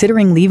are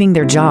considering leaving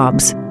their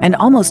jobs, and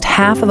almost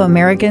half of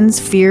Americans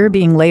fear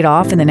being laid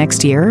off in the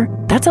next year?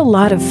 That's a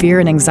lot of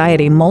fear and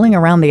anxiety mulling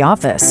around the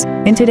office.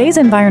 In today's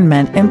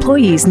environment,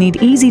 employees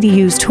need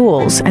easy-to-use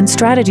tools and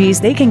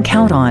strategies they can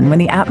count on when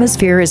the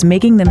atmosphere is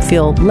making them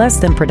feel less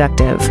than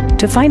productive.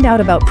 To find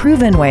out about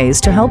proven ways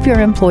to help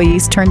your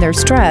employees turn their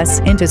stress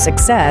into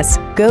success,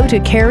 go to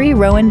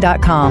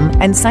CarrieRowan.com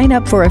and sign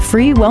up for a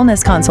free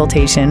wellness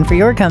consultation for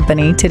your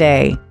company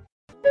today.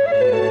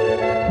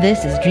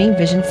 This is Dream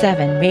Vision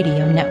 7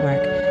 Radio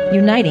Network,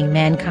 uniting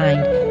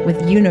mankind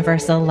with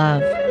universal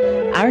love.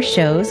 Our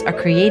shows are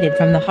created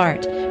from the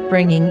heart,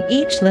 bringing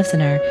each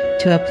listener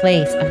to a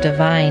place of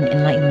divine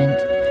enlightenment.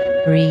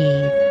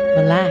 Breathe,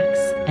 relax,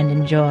 and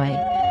enjoy.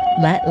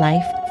 Let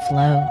life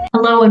flow.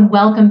 Hello and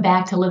welcome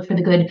back to Look for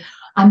the Good.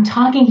 I'm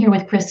talking here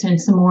with Kristen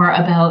some more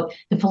about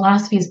the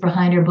philosophies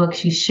behind her book.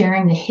 She's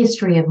sharing the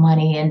history of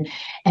money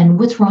and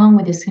what's wrong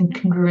with this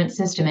incongruent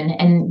system,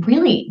 and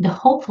really the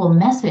hopeful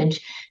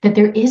message that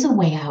there is a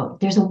way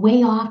out. There's a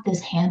way off this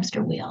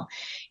hamster wheel,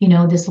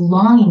 this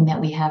longing that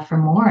we have for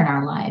more in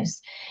our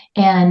lives.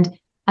 And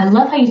I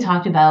love how you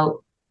talked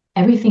about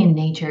everything in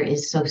nature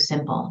is so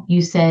simple.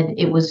 You said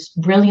it was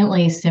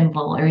brilliantly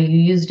simple, or you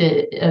used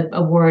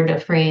a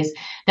phrase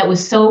that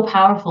was so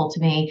powerful to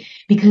me,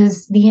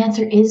 because the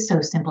answer is so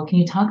simple. Can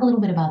you talk a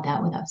little bit about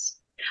that with us?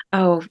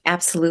 Oh,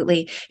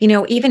 absolutely.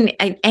 Even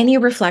any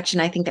reflection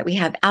I think that we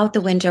have out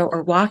the window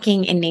or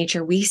walking in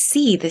nature, we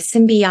see the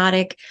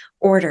symbiotic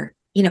order,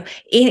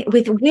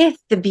 with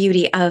the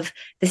beauty of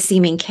the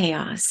seeming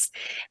chaos.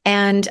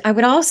 And I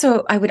would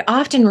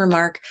often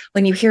remark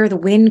when you hear the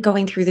wind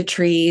going through the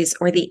trees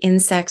or the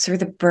insects or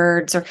the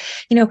birds, or,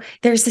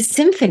 there's a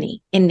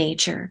symphony in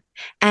nature.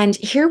 And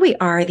here we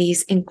are,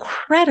 these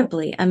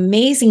incredibly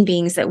amazing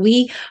beings that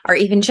we are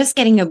even just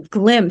getting a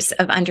glimpse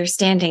of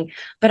understanding.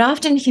 But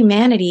often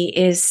humanity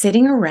is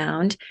sitting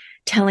around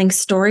telling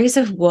stories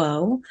of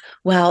woe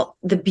while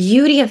the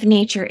beauty of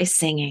nature is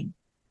singing.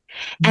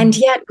 And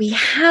yet we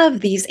have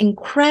these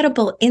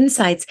incredible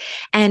insights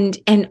and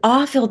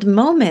awe-filled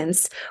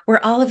moments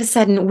where all of a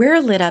sudden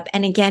we're lit up.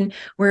 And again,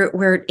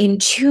 we're in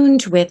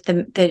tuned with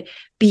the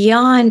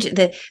beyond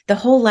the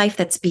whole life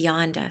that's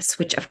beyond us,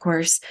 which of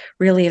course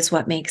really is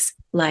what makes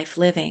life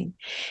living.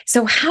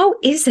 So how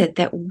is it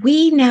that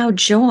we now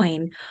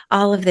join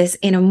all of this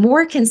in a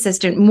more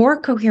consistent, more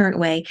coherent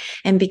way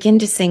and begin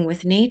to sing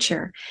with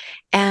nature?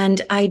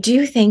 And I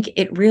do think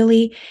it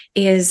really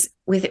is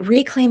with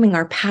reclaiming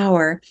our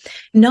power,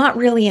 not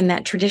really in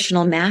that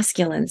traditional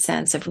masculine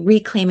sense of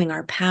reclaiming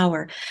our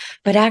power,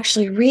 but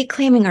actually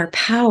reclaiming our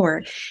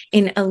power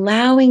in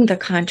allowing the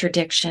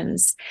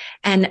contradictions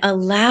and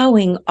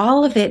allowing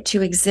all of it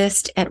to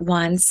exist at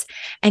once,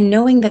 and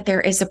knowing that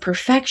there is a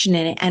perfection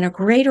in it and a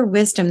greater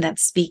wisdom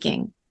that's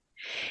speaking.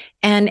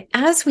 And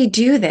as we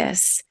do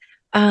this,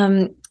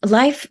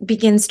 life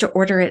begins to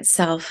order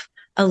itself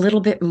a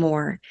little bit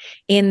more,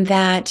 in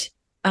that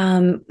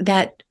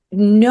that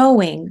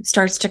knowing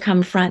starts to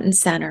come front and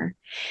center,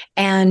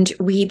 and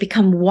we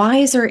become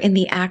wiser in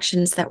the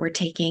actions that we're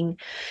taking,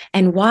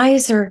 and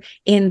wiser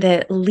in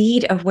the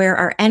lead of where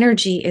our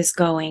energy is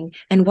going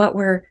and what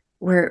we're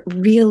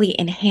really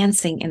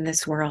enhancing in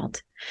this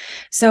world.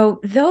 So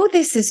though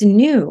this is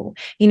new,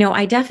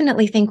 I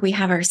definitely think we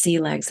have our sea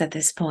legs at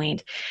this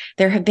point.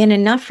 There have been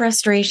enough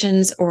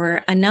frustrations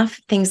or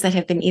enough things that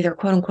have been either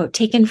quote unquote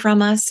taken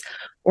from us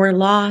or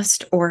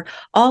lost, or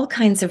all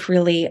kinds of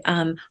really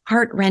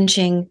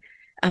heart-wrenching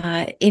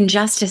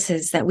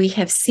injustices that we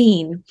have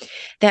seen,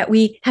 that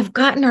we have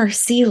gotten our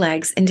sea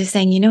legs into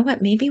saying, you know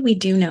what, maybe we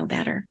do know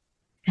better.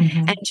 Mm-hmm.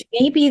 And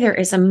maybe there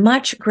is a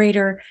much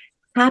greater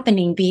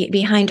happening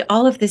behind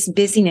all of this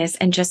busyness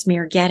and just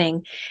mere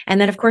getting.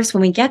 And then, of course, when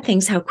we get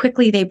things, how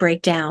quickly they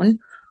break down,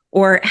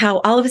 or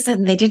how all of a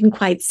sudden they didn't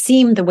quite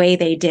seem the way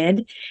they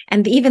did.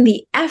 And even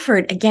the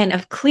effort, again,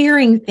 of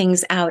clearing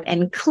things out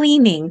and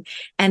cleaning,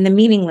 and the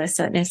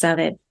meaninglessness of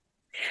it.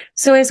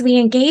 So as we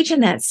engage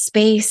in that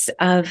space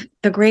of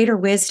the greater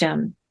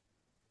wisdom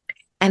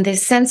and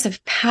this sense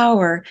of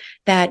power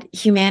that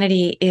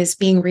humanity is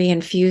being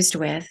reinfused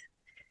with,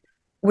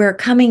 we're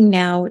coming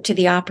now to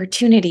the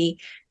opportunity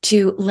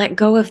to let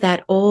go of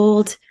that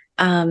old,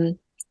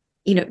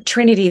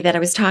 Trinity that I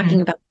was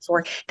talking about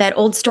before, that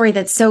old story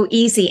that's so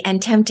easy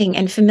and tempting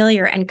and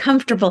familiar and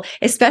comfortable,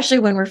 especially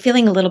when we're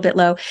feeling a little bit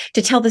low,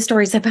 to tell the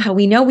stories of how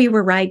we know we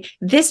were right.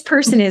 This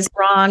person is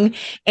wrong.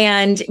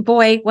 And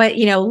boy,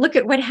 look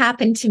at what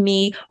happened to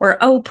me, or,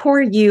 oh,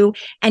 poor you.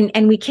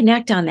 And we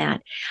connect on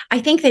that. I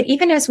think that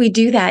even as we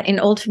do that in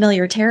old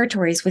familiar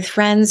territories with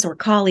friends or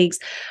colleagues,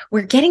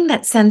 we're getting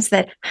that sense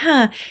that,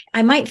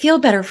 I might feel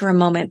better for a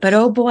moment, but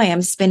oh boy,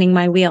 I'm spinning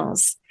my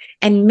wheels.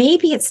 And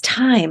maybe it's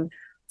time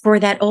for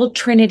that old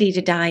Trinity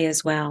to die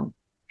as well.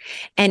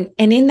 And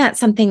in that,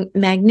 something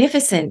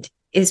magnificent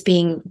is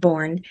being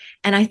born.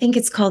 And I think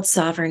it's called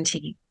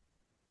sovereignty.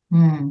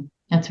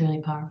 That's really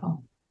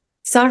powerful.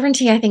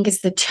 Sovereignty, I think,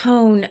 is the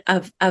tone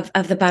of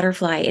the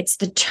butterfly. It's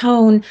the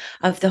tone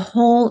of the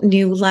whole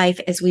new life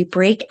as we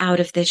break out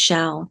of this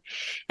shell.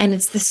 And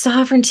it's the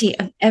sovereignty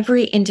of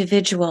every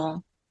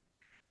individual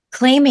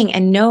claiming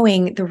and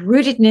knowing the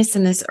rootedness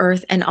in this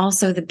earth, and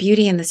also the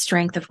beauty and the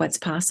strength of what's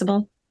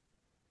possible.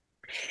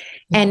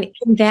 And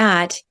in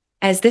that,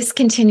 as this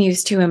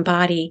continues to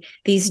embody,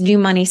 these new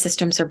money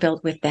systems are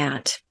built with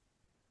that.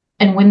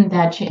 And wouldn't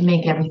that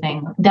make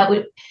everything,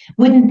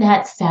 wouldn't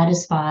that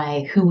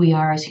satisfy who we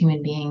are as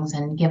human beings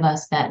and give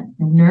us that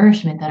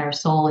nourishment that our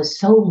soul is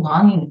so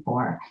longing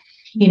for?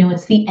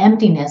 It's the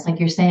emptiness, like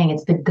you're saying,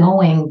 it's the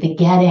going, the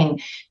getting,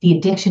 the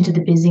addiction to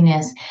the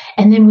busyness.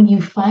 And then when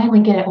you finally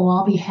get it,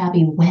 I'll be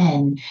happy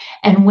when.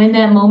 And when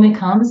that moment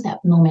comes,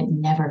 that moment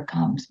never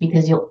comes,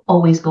 because you'll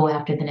always go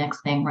after the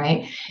next thing,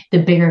 right? The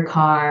bigger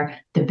car,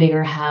 the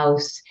bigger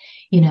house.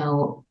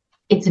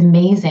 It's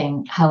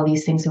amazing how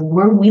these things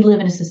are. We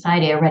live in a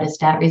society, I read a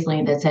stat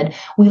recently that said,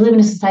 we live in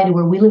a society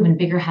where we live in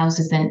bigger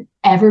houses than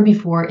ever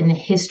before in the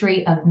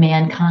history of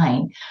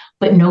mankind,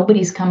 but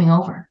nobody's coming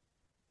over.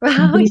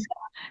 Wow.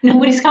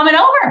 Nobody's coming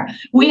over.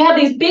 We have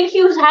these big,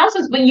 huge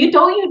houses, but you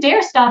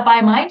dare stop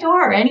by my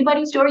door or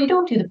anybody's door. You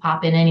don't do the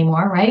pop in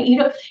anymore, right?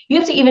 You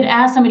have to even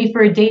ask somebody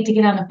for a date to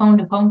get on the phone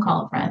to phone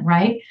call a friend,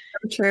 right?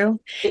 True.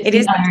 It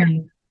is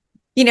irony.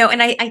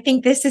 And I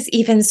think this is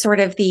even sort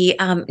of the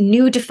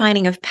new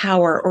defining of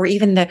power, or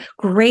even the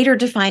greater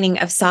defining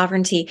of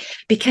sovereignty,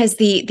 because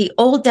the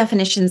old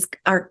definitions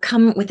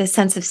come with a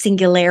sense of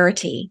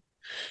singularity.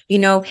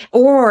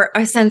 or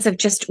a sense of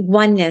just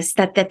oneness,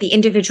 that the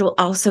individual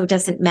also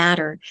doesn't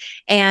matter.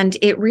 And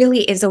it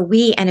really is a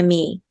we and a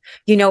me.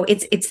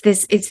 It's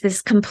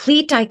this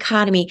complete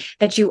dichotomy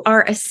that you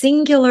are a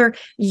singular,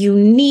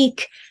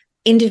 unique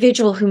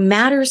individual who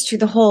matters to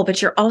the whole,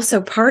 but you're also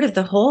part of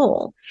the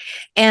whole.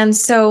 And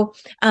so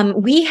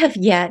we have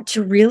yet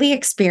to really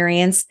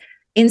experience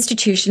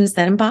institutions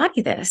that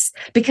embody this,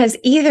 because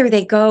either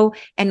they go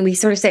and we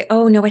sort of say,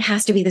 oh no, it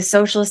has to be the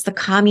socialist, the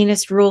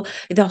communist rule,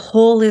 the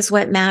whole is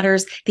what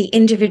matters, the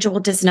individual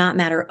does not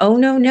matter. Oh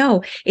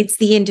no, it's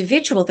the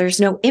individual,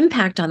 there's no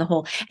impact on the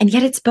whole. And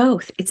yet it's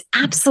both. It's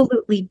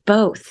absolutely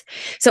both.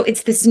 So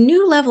it's this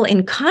new level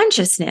in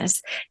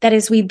consciousness that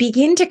as we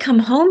begin to come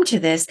home to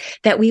this,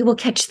 that we will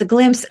catch the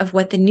glimpse of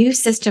what the new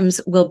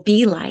systems will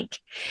be like.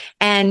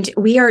 And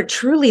we are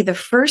truly the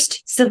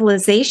first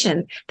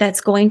civilization that's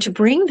going to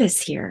bring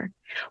this here,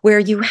 where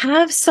you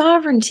have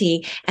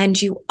sovereignty and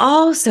you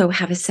also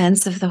have a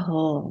sense of the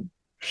whole.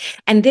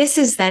 And this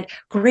is that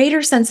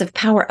greater sense of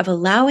power of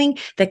allowing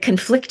the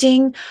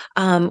conflicting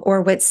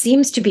or what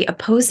seems to be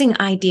opposing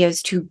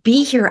ideas to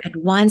be here at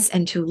once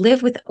and to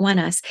live within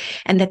us,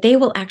 and that they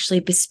will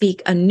actually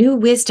bespeak a new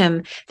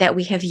wisdom that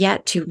we have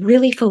yet to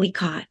really fully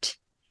caught.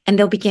 And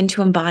they'll begin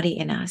to embody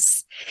in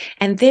us.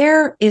 And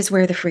there is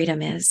where the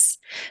freedom is,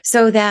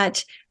 so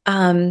that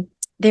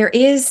there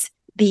is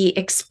the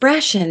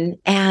expression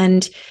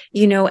and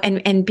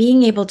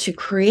being able to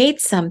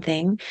create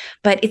something,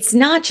 but it's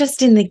not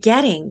just in the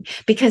getting,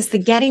 because the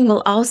getting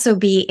will also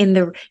be in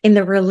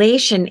the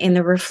relation, in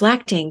the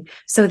reflecting,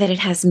 so that it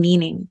has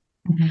meaning.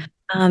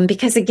 Mm-hmm.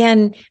 Because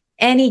again,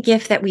 any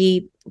gift that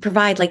we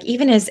provide, like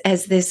even as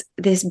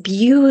this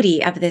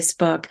beauty of this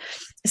book,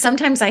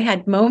 sometimes I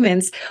had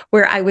moments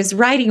where I was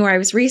writing or I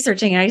was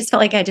researching and I just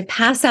felt like I had to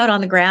pass out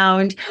on the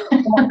ground.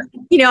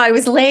 I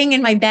was laying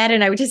in my bed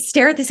and I would just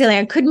stare at the ceiling.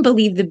 I couldn't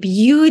believe the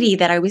beauty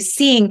that I was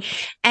seeing.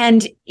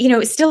 And,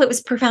 still it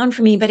was profound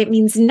for me, but it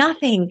means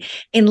nothing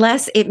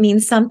unless it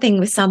means something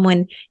with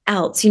someone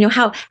else.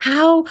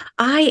 How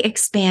I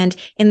expand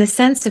in the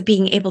sense of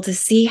being able to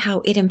see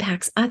how it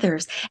impacts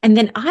others. And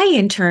then I,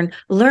 in turn,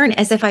 learn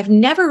as if I've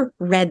never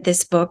read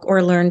this book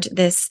or learned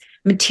this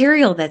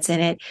material that's in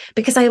it,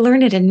 because I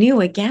learn it anew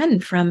again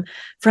from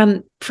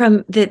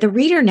the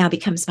reader now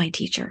becomes my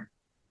teacher.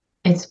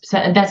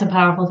 That's a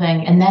powerful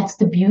thing. And that's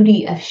the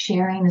beauty of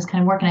sharing this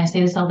kind of work. And I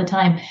say this all the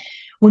time,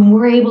 when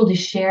we're able to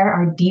share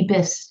our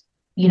deepest,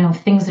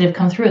 things that have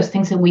come through us,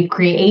 things that we've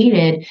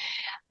created,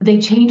 they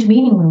change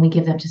meaning when we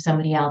give them to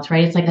somebody else,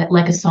 right? It's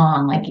like a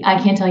song. Like,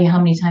 I can't tell you how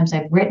many times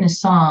I've written a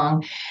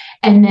song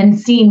and then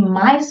seen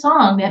my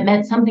song that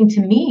meant something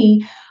to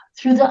me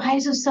through the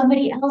eyes of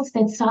somebody else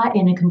that saw it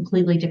in a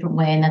completely different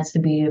way. And that's the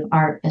beauty of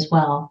art as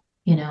well,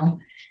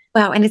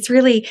 Wow. And it's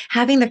really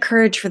having the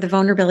courage for the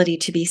vulnerability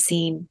to be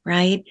seen,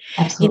 right?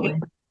 Absolutely.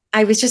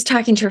 I was just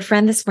talking to a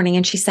friend this morning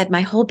and she said,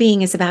 my whole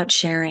being is about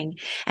sharing.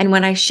 And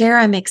when I share,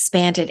 I'm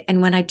expanded.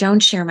 And when I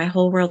don't share, my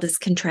whole world is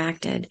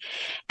contracted.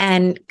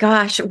 And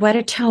gosh, what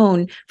a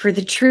tone for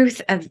the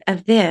truth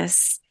of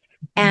this.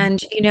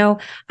 And,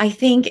 I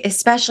think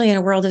especially in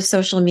a world of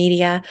social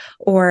media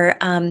or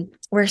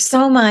where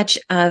so much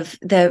of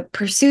the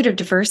pursuit of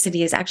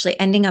diversity is actually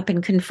ending up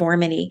in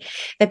conformity,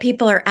 that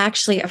people are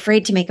actually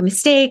afraid to make a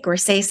mistake or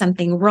say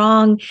something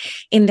wrong.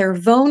 In their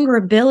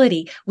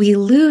vulnerability, we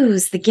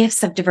lose the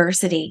gifts of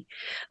diversity.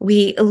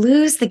 We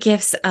lose the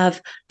gifts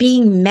of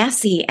being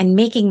messy and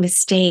making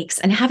mistakes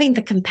and having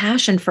the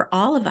compassion for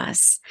all of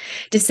us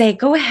to say,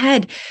 go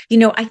ahead.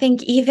 I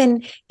think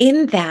even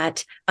in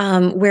that,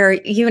 where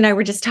you and I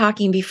were just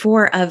talking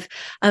before of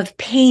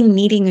pain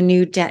needing a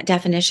new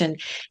definition,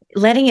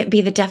 letting it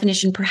be the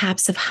definition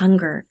perhaps of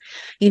hunger.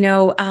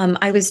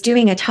 I was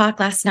doing a talk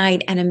last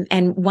night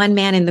and one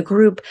man in the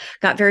group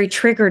got very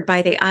triggered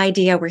by the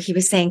idea where he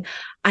was saying,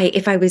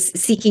 if I was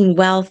seeking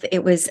wealth,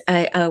 it was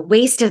a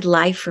wasted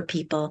life for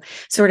people,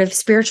 sort of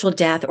spiritual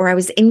death, or I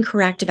was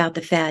incorrect about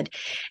the Fed.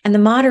 And the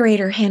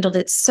moderator handled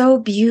it so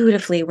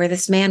beautifully, where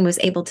this man was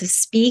able to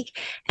speak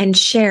and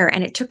share.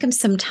 And it took him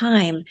some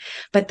time,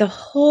 but the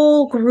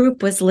whole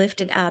group was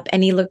lifted up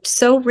and he looked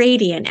so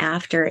radiant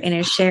after in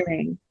his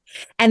sharing.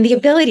 And the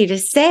ability to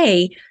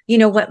say,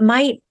 what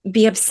might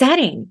be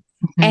upsetting.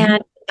 Mm-hmm.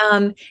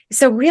 And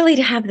so really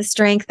to have the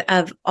strength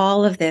of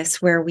all of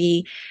this, where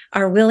we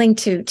are willing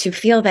to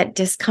feel that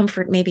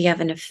discomfort maybe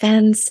of an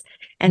offense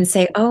and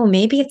say, oh,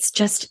 maybe it's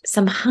just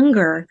some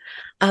hunger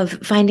of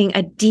finding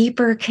a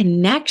deeper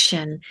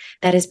connection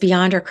that is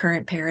beyond our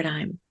current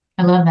paradigm.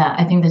 I love that.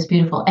 I think that's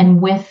beautiful.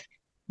 And with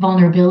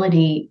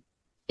vulnerability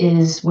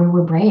is where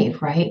we're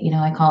brave, right?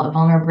 I call it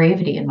vulnerable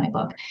bravity in my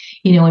book,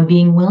 and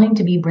being willing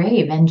to be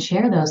brave and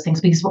share those things,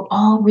 because we're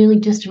all really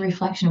just a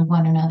reflection of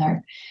one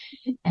another.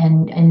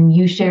 And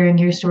you sharing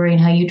your story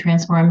and how you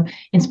transform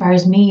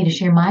inspires me to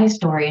share my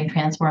story and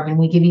transform, and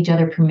we give each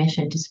other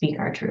permission to speak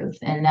our truth.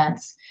 And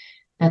that's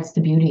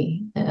the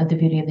beauty of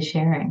the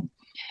sharing.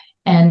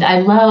 And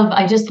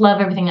I just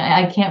love everything.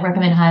 I can't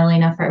recommend highly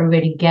enough for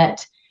everybody to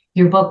get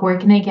your book. Where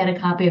can they get a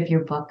copy of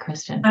your book,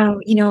 Kristen? Oh,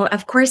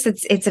 of course,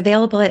 it's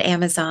available at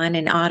Amazon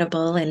and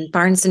Audible and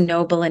Barnes and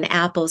Noble and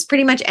Apple's,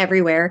 pretty much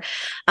everywhere.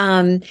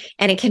 And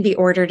it can be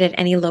ordered at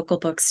any local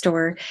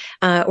bookstore,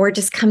 or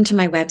just come to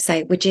my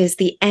website, which is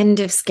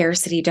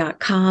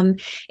theendofscarcity.com.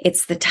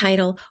 It's the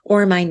title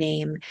or my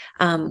name,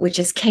 which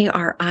is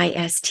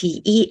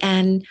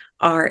KristenRagusin.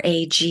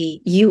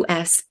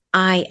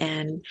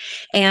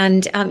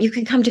 And you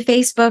can come to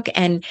Facebook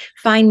and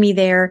find me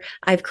there.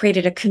 I've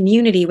created a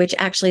community, which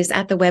actually is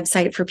at the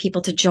website for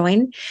people to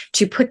join,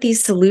 to put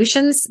these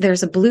solutions.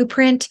 There's a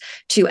blueprint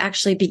to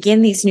actually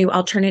begin these new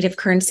alternative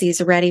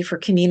currencies ready for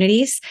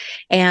communities.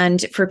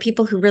 And for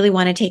people who really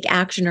want to take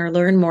action or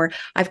learn more,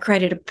 I've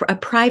created a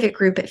private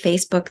group at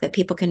Facebook that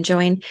people can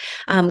join.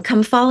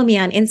 Come follow me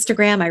on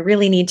Instagram. I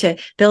really need to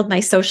build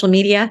my social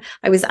media.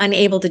 I was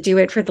unable to do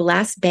it for the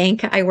last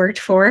bank I worked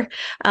for.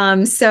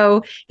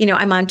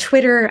 I'm on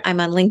Twitter, I'm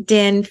on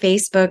LinkedIn,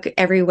 Facebook,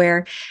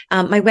 everywhere.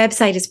 My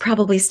website is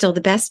probably still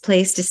the best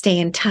place to stay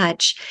in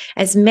touch,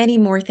 as many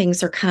more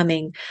things are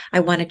coming. I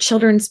want a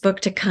children's book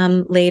to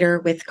come later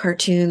with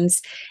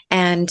cartoons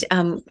and,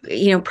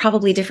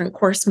 probably different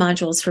course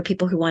modules for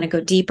people who want to go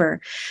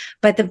deeper.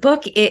 But the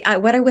book,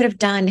 what I would have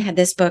done had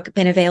this book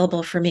been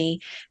available for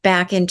me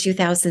back in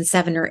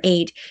 2007 or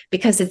 8,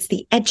 because it's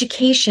the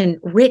education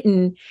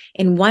written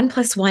in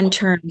 1+1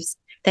 terms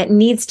that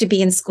needs to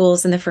be in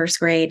schools in the first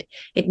grade.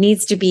 It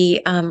needs to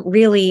be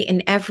really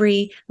in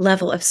every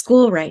level of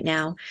school right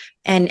now,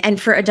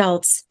 and for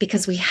adults,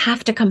 because we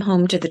have to come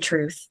home to the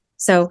truth.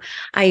 So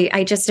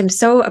I just am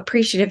so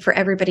appreciative for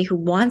everybody who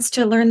wants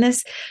to learn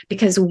this,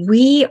 because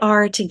we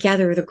are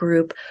together the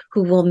group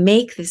who will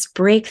make this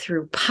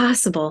breakthrough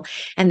possible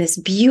and this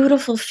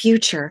beautiful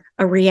future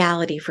a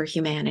reality for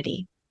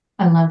humanity.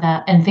 I love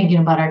that. And thinking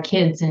about our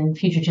kids and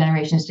future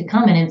generations to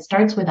come. And it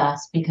starts with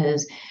us,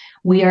 because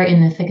we are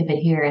in the thick of it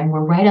here, and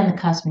we're right on the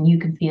cusp, and you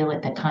can feel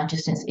it, that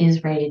consciousness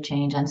is ready to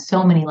change on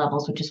so many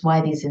levels, which is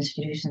why these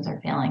institutions are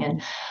failing.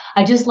 And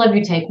I just love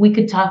your take. We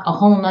could talk a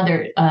whole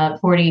nother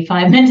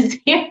 45 minutes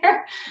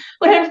here,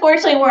 but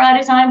unfortunately we're out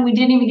of time. We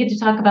didn't even get to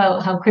talk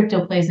about how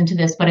crypto plays into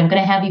this, but I'm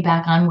going to have you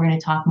back on. We're going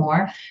to talk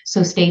more.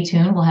 So stay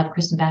tuned. We'll have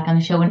Kristen back on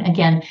the show. And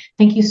again,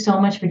 thank you so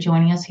much for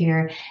joining us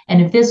here.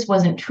 And if this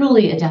wasn't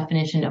truly a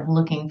definition of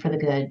looking for the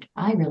good,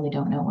 I really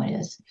don't know what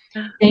is.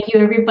 Thank you,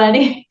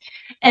 everybody.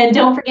 And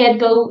don't forget,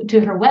 go to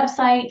her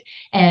website,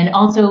 and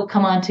also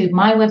come on to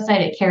my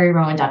website at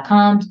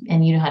carrierowan.com,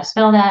 and you know how to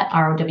spell that,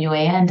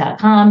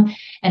 ROWAN.com.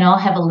 And I'll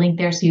have a link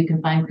there so you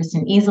can find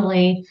Kristen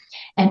easily.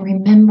 And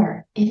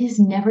remember, it is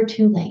never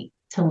too late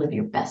to live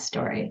your best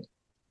story.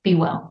 Be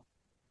well.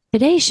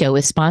 Today's show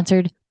is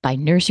sponsored by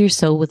Nurse Your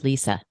Soul with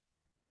Lisa.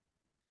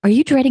 Are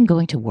you dreading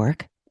going to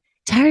work?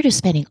 Tired of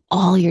spending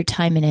all your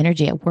time and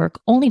energy at work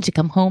only to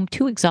come home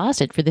too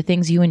exhausted for the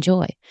things you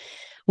enjoy?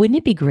 Wouldn't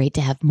it be great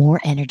to have more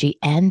energy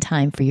and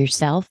time for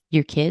yourself,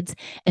 your kids,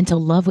 and to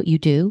love what you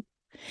do?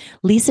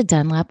 Lisa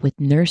Dunlap with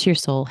Nurse Your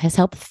Soul has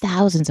helped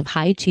thousands of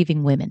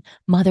high-achieving women,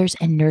 mothers,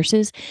 and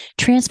nurses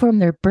transform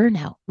their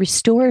burnout,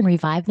 restore and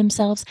revive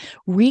themselves,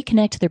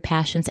 reconnect to their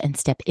passions, and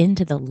step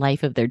into the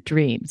life of their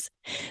dreams.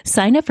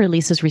 Sign up for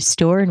Lisa's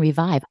Restore and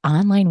Revive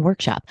online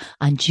workshop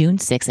on June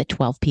 6th at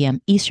 12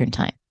 p.m. Eastern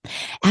Time.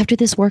 After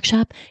this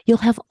workshop, you'll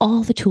have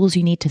all the tools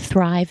you need to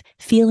thrive,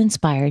 feel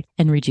inspired,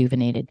 and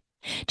rejuvenated.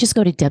 Just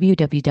go to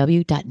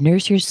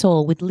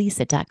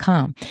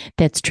www.nurseyoursoulwithlisa.com.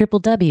 That's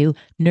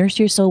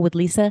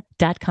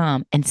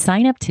www.nurseyoursoulwithlisa.com and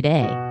sign up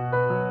today.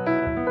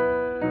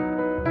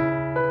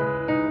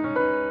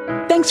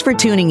 Thanks for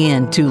tuning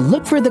in to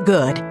Look for the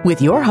Good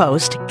with your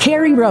host,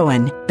 Carrie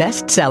Rowan,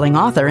 best-selling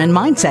author and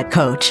mindset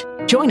coach.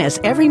 Join us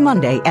every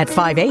Monday at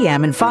 5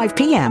 a.m. and 5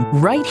 p.m.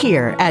 right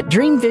here at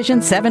Dream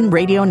Vision 7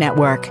 Radio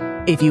Network.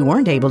 If you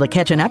weren't able to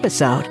catch an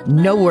episode,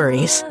 no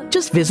worries.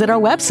 Just visit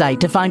our website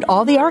to find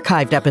all the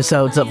archived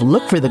episodes of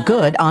Look for the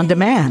Good on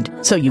demand,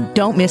 so you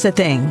don't miss a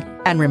thing.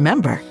 And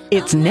remember,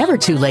 it's never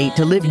too late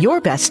to live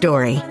your best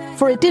story.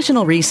 For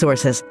additional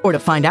resources or to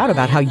find out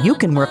about how you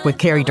can work with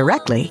Carrie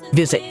directly,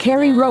 visit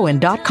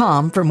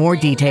carrierowan.com for more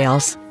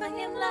details.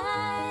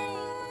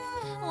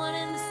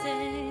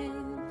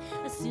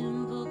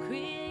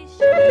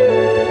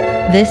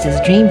 This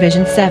is Dream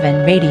Vision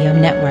 7 Radio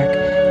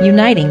Network,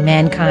 uniting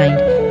mankind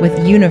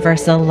with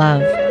universal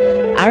love.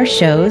 Our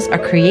shows are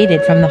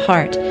created from the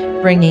heart,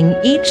 bringing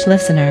each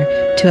listener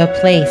to a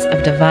place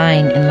of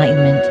divine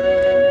enlightenment.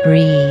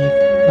 Breathe,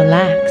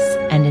 relax,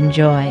 and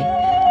enjoy.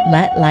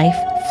 Let life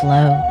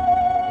flow.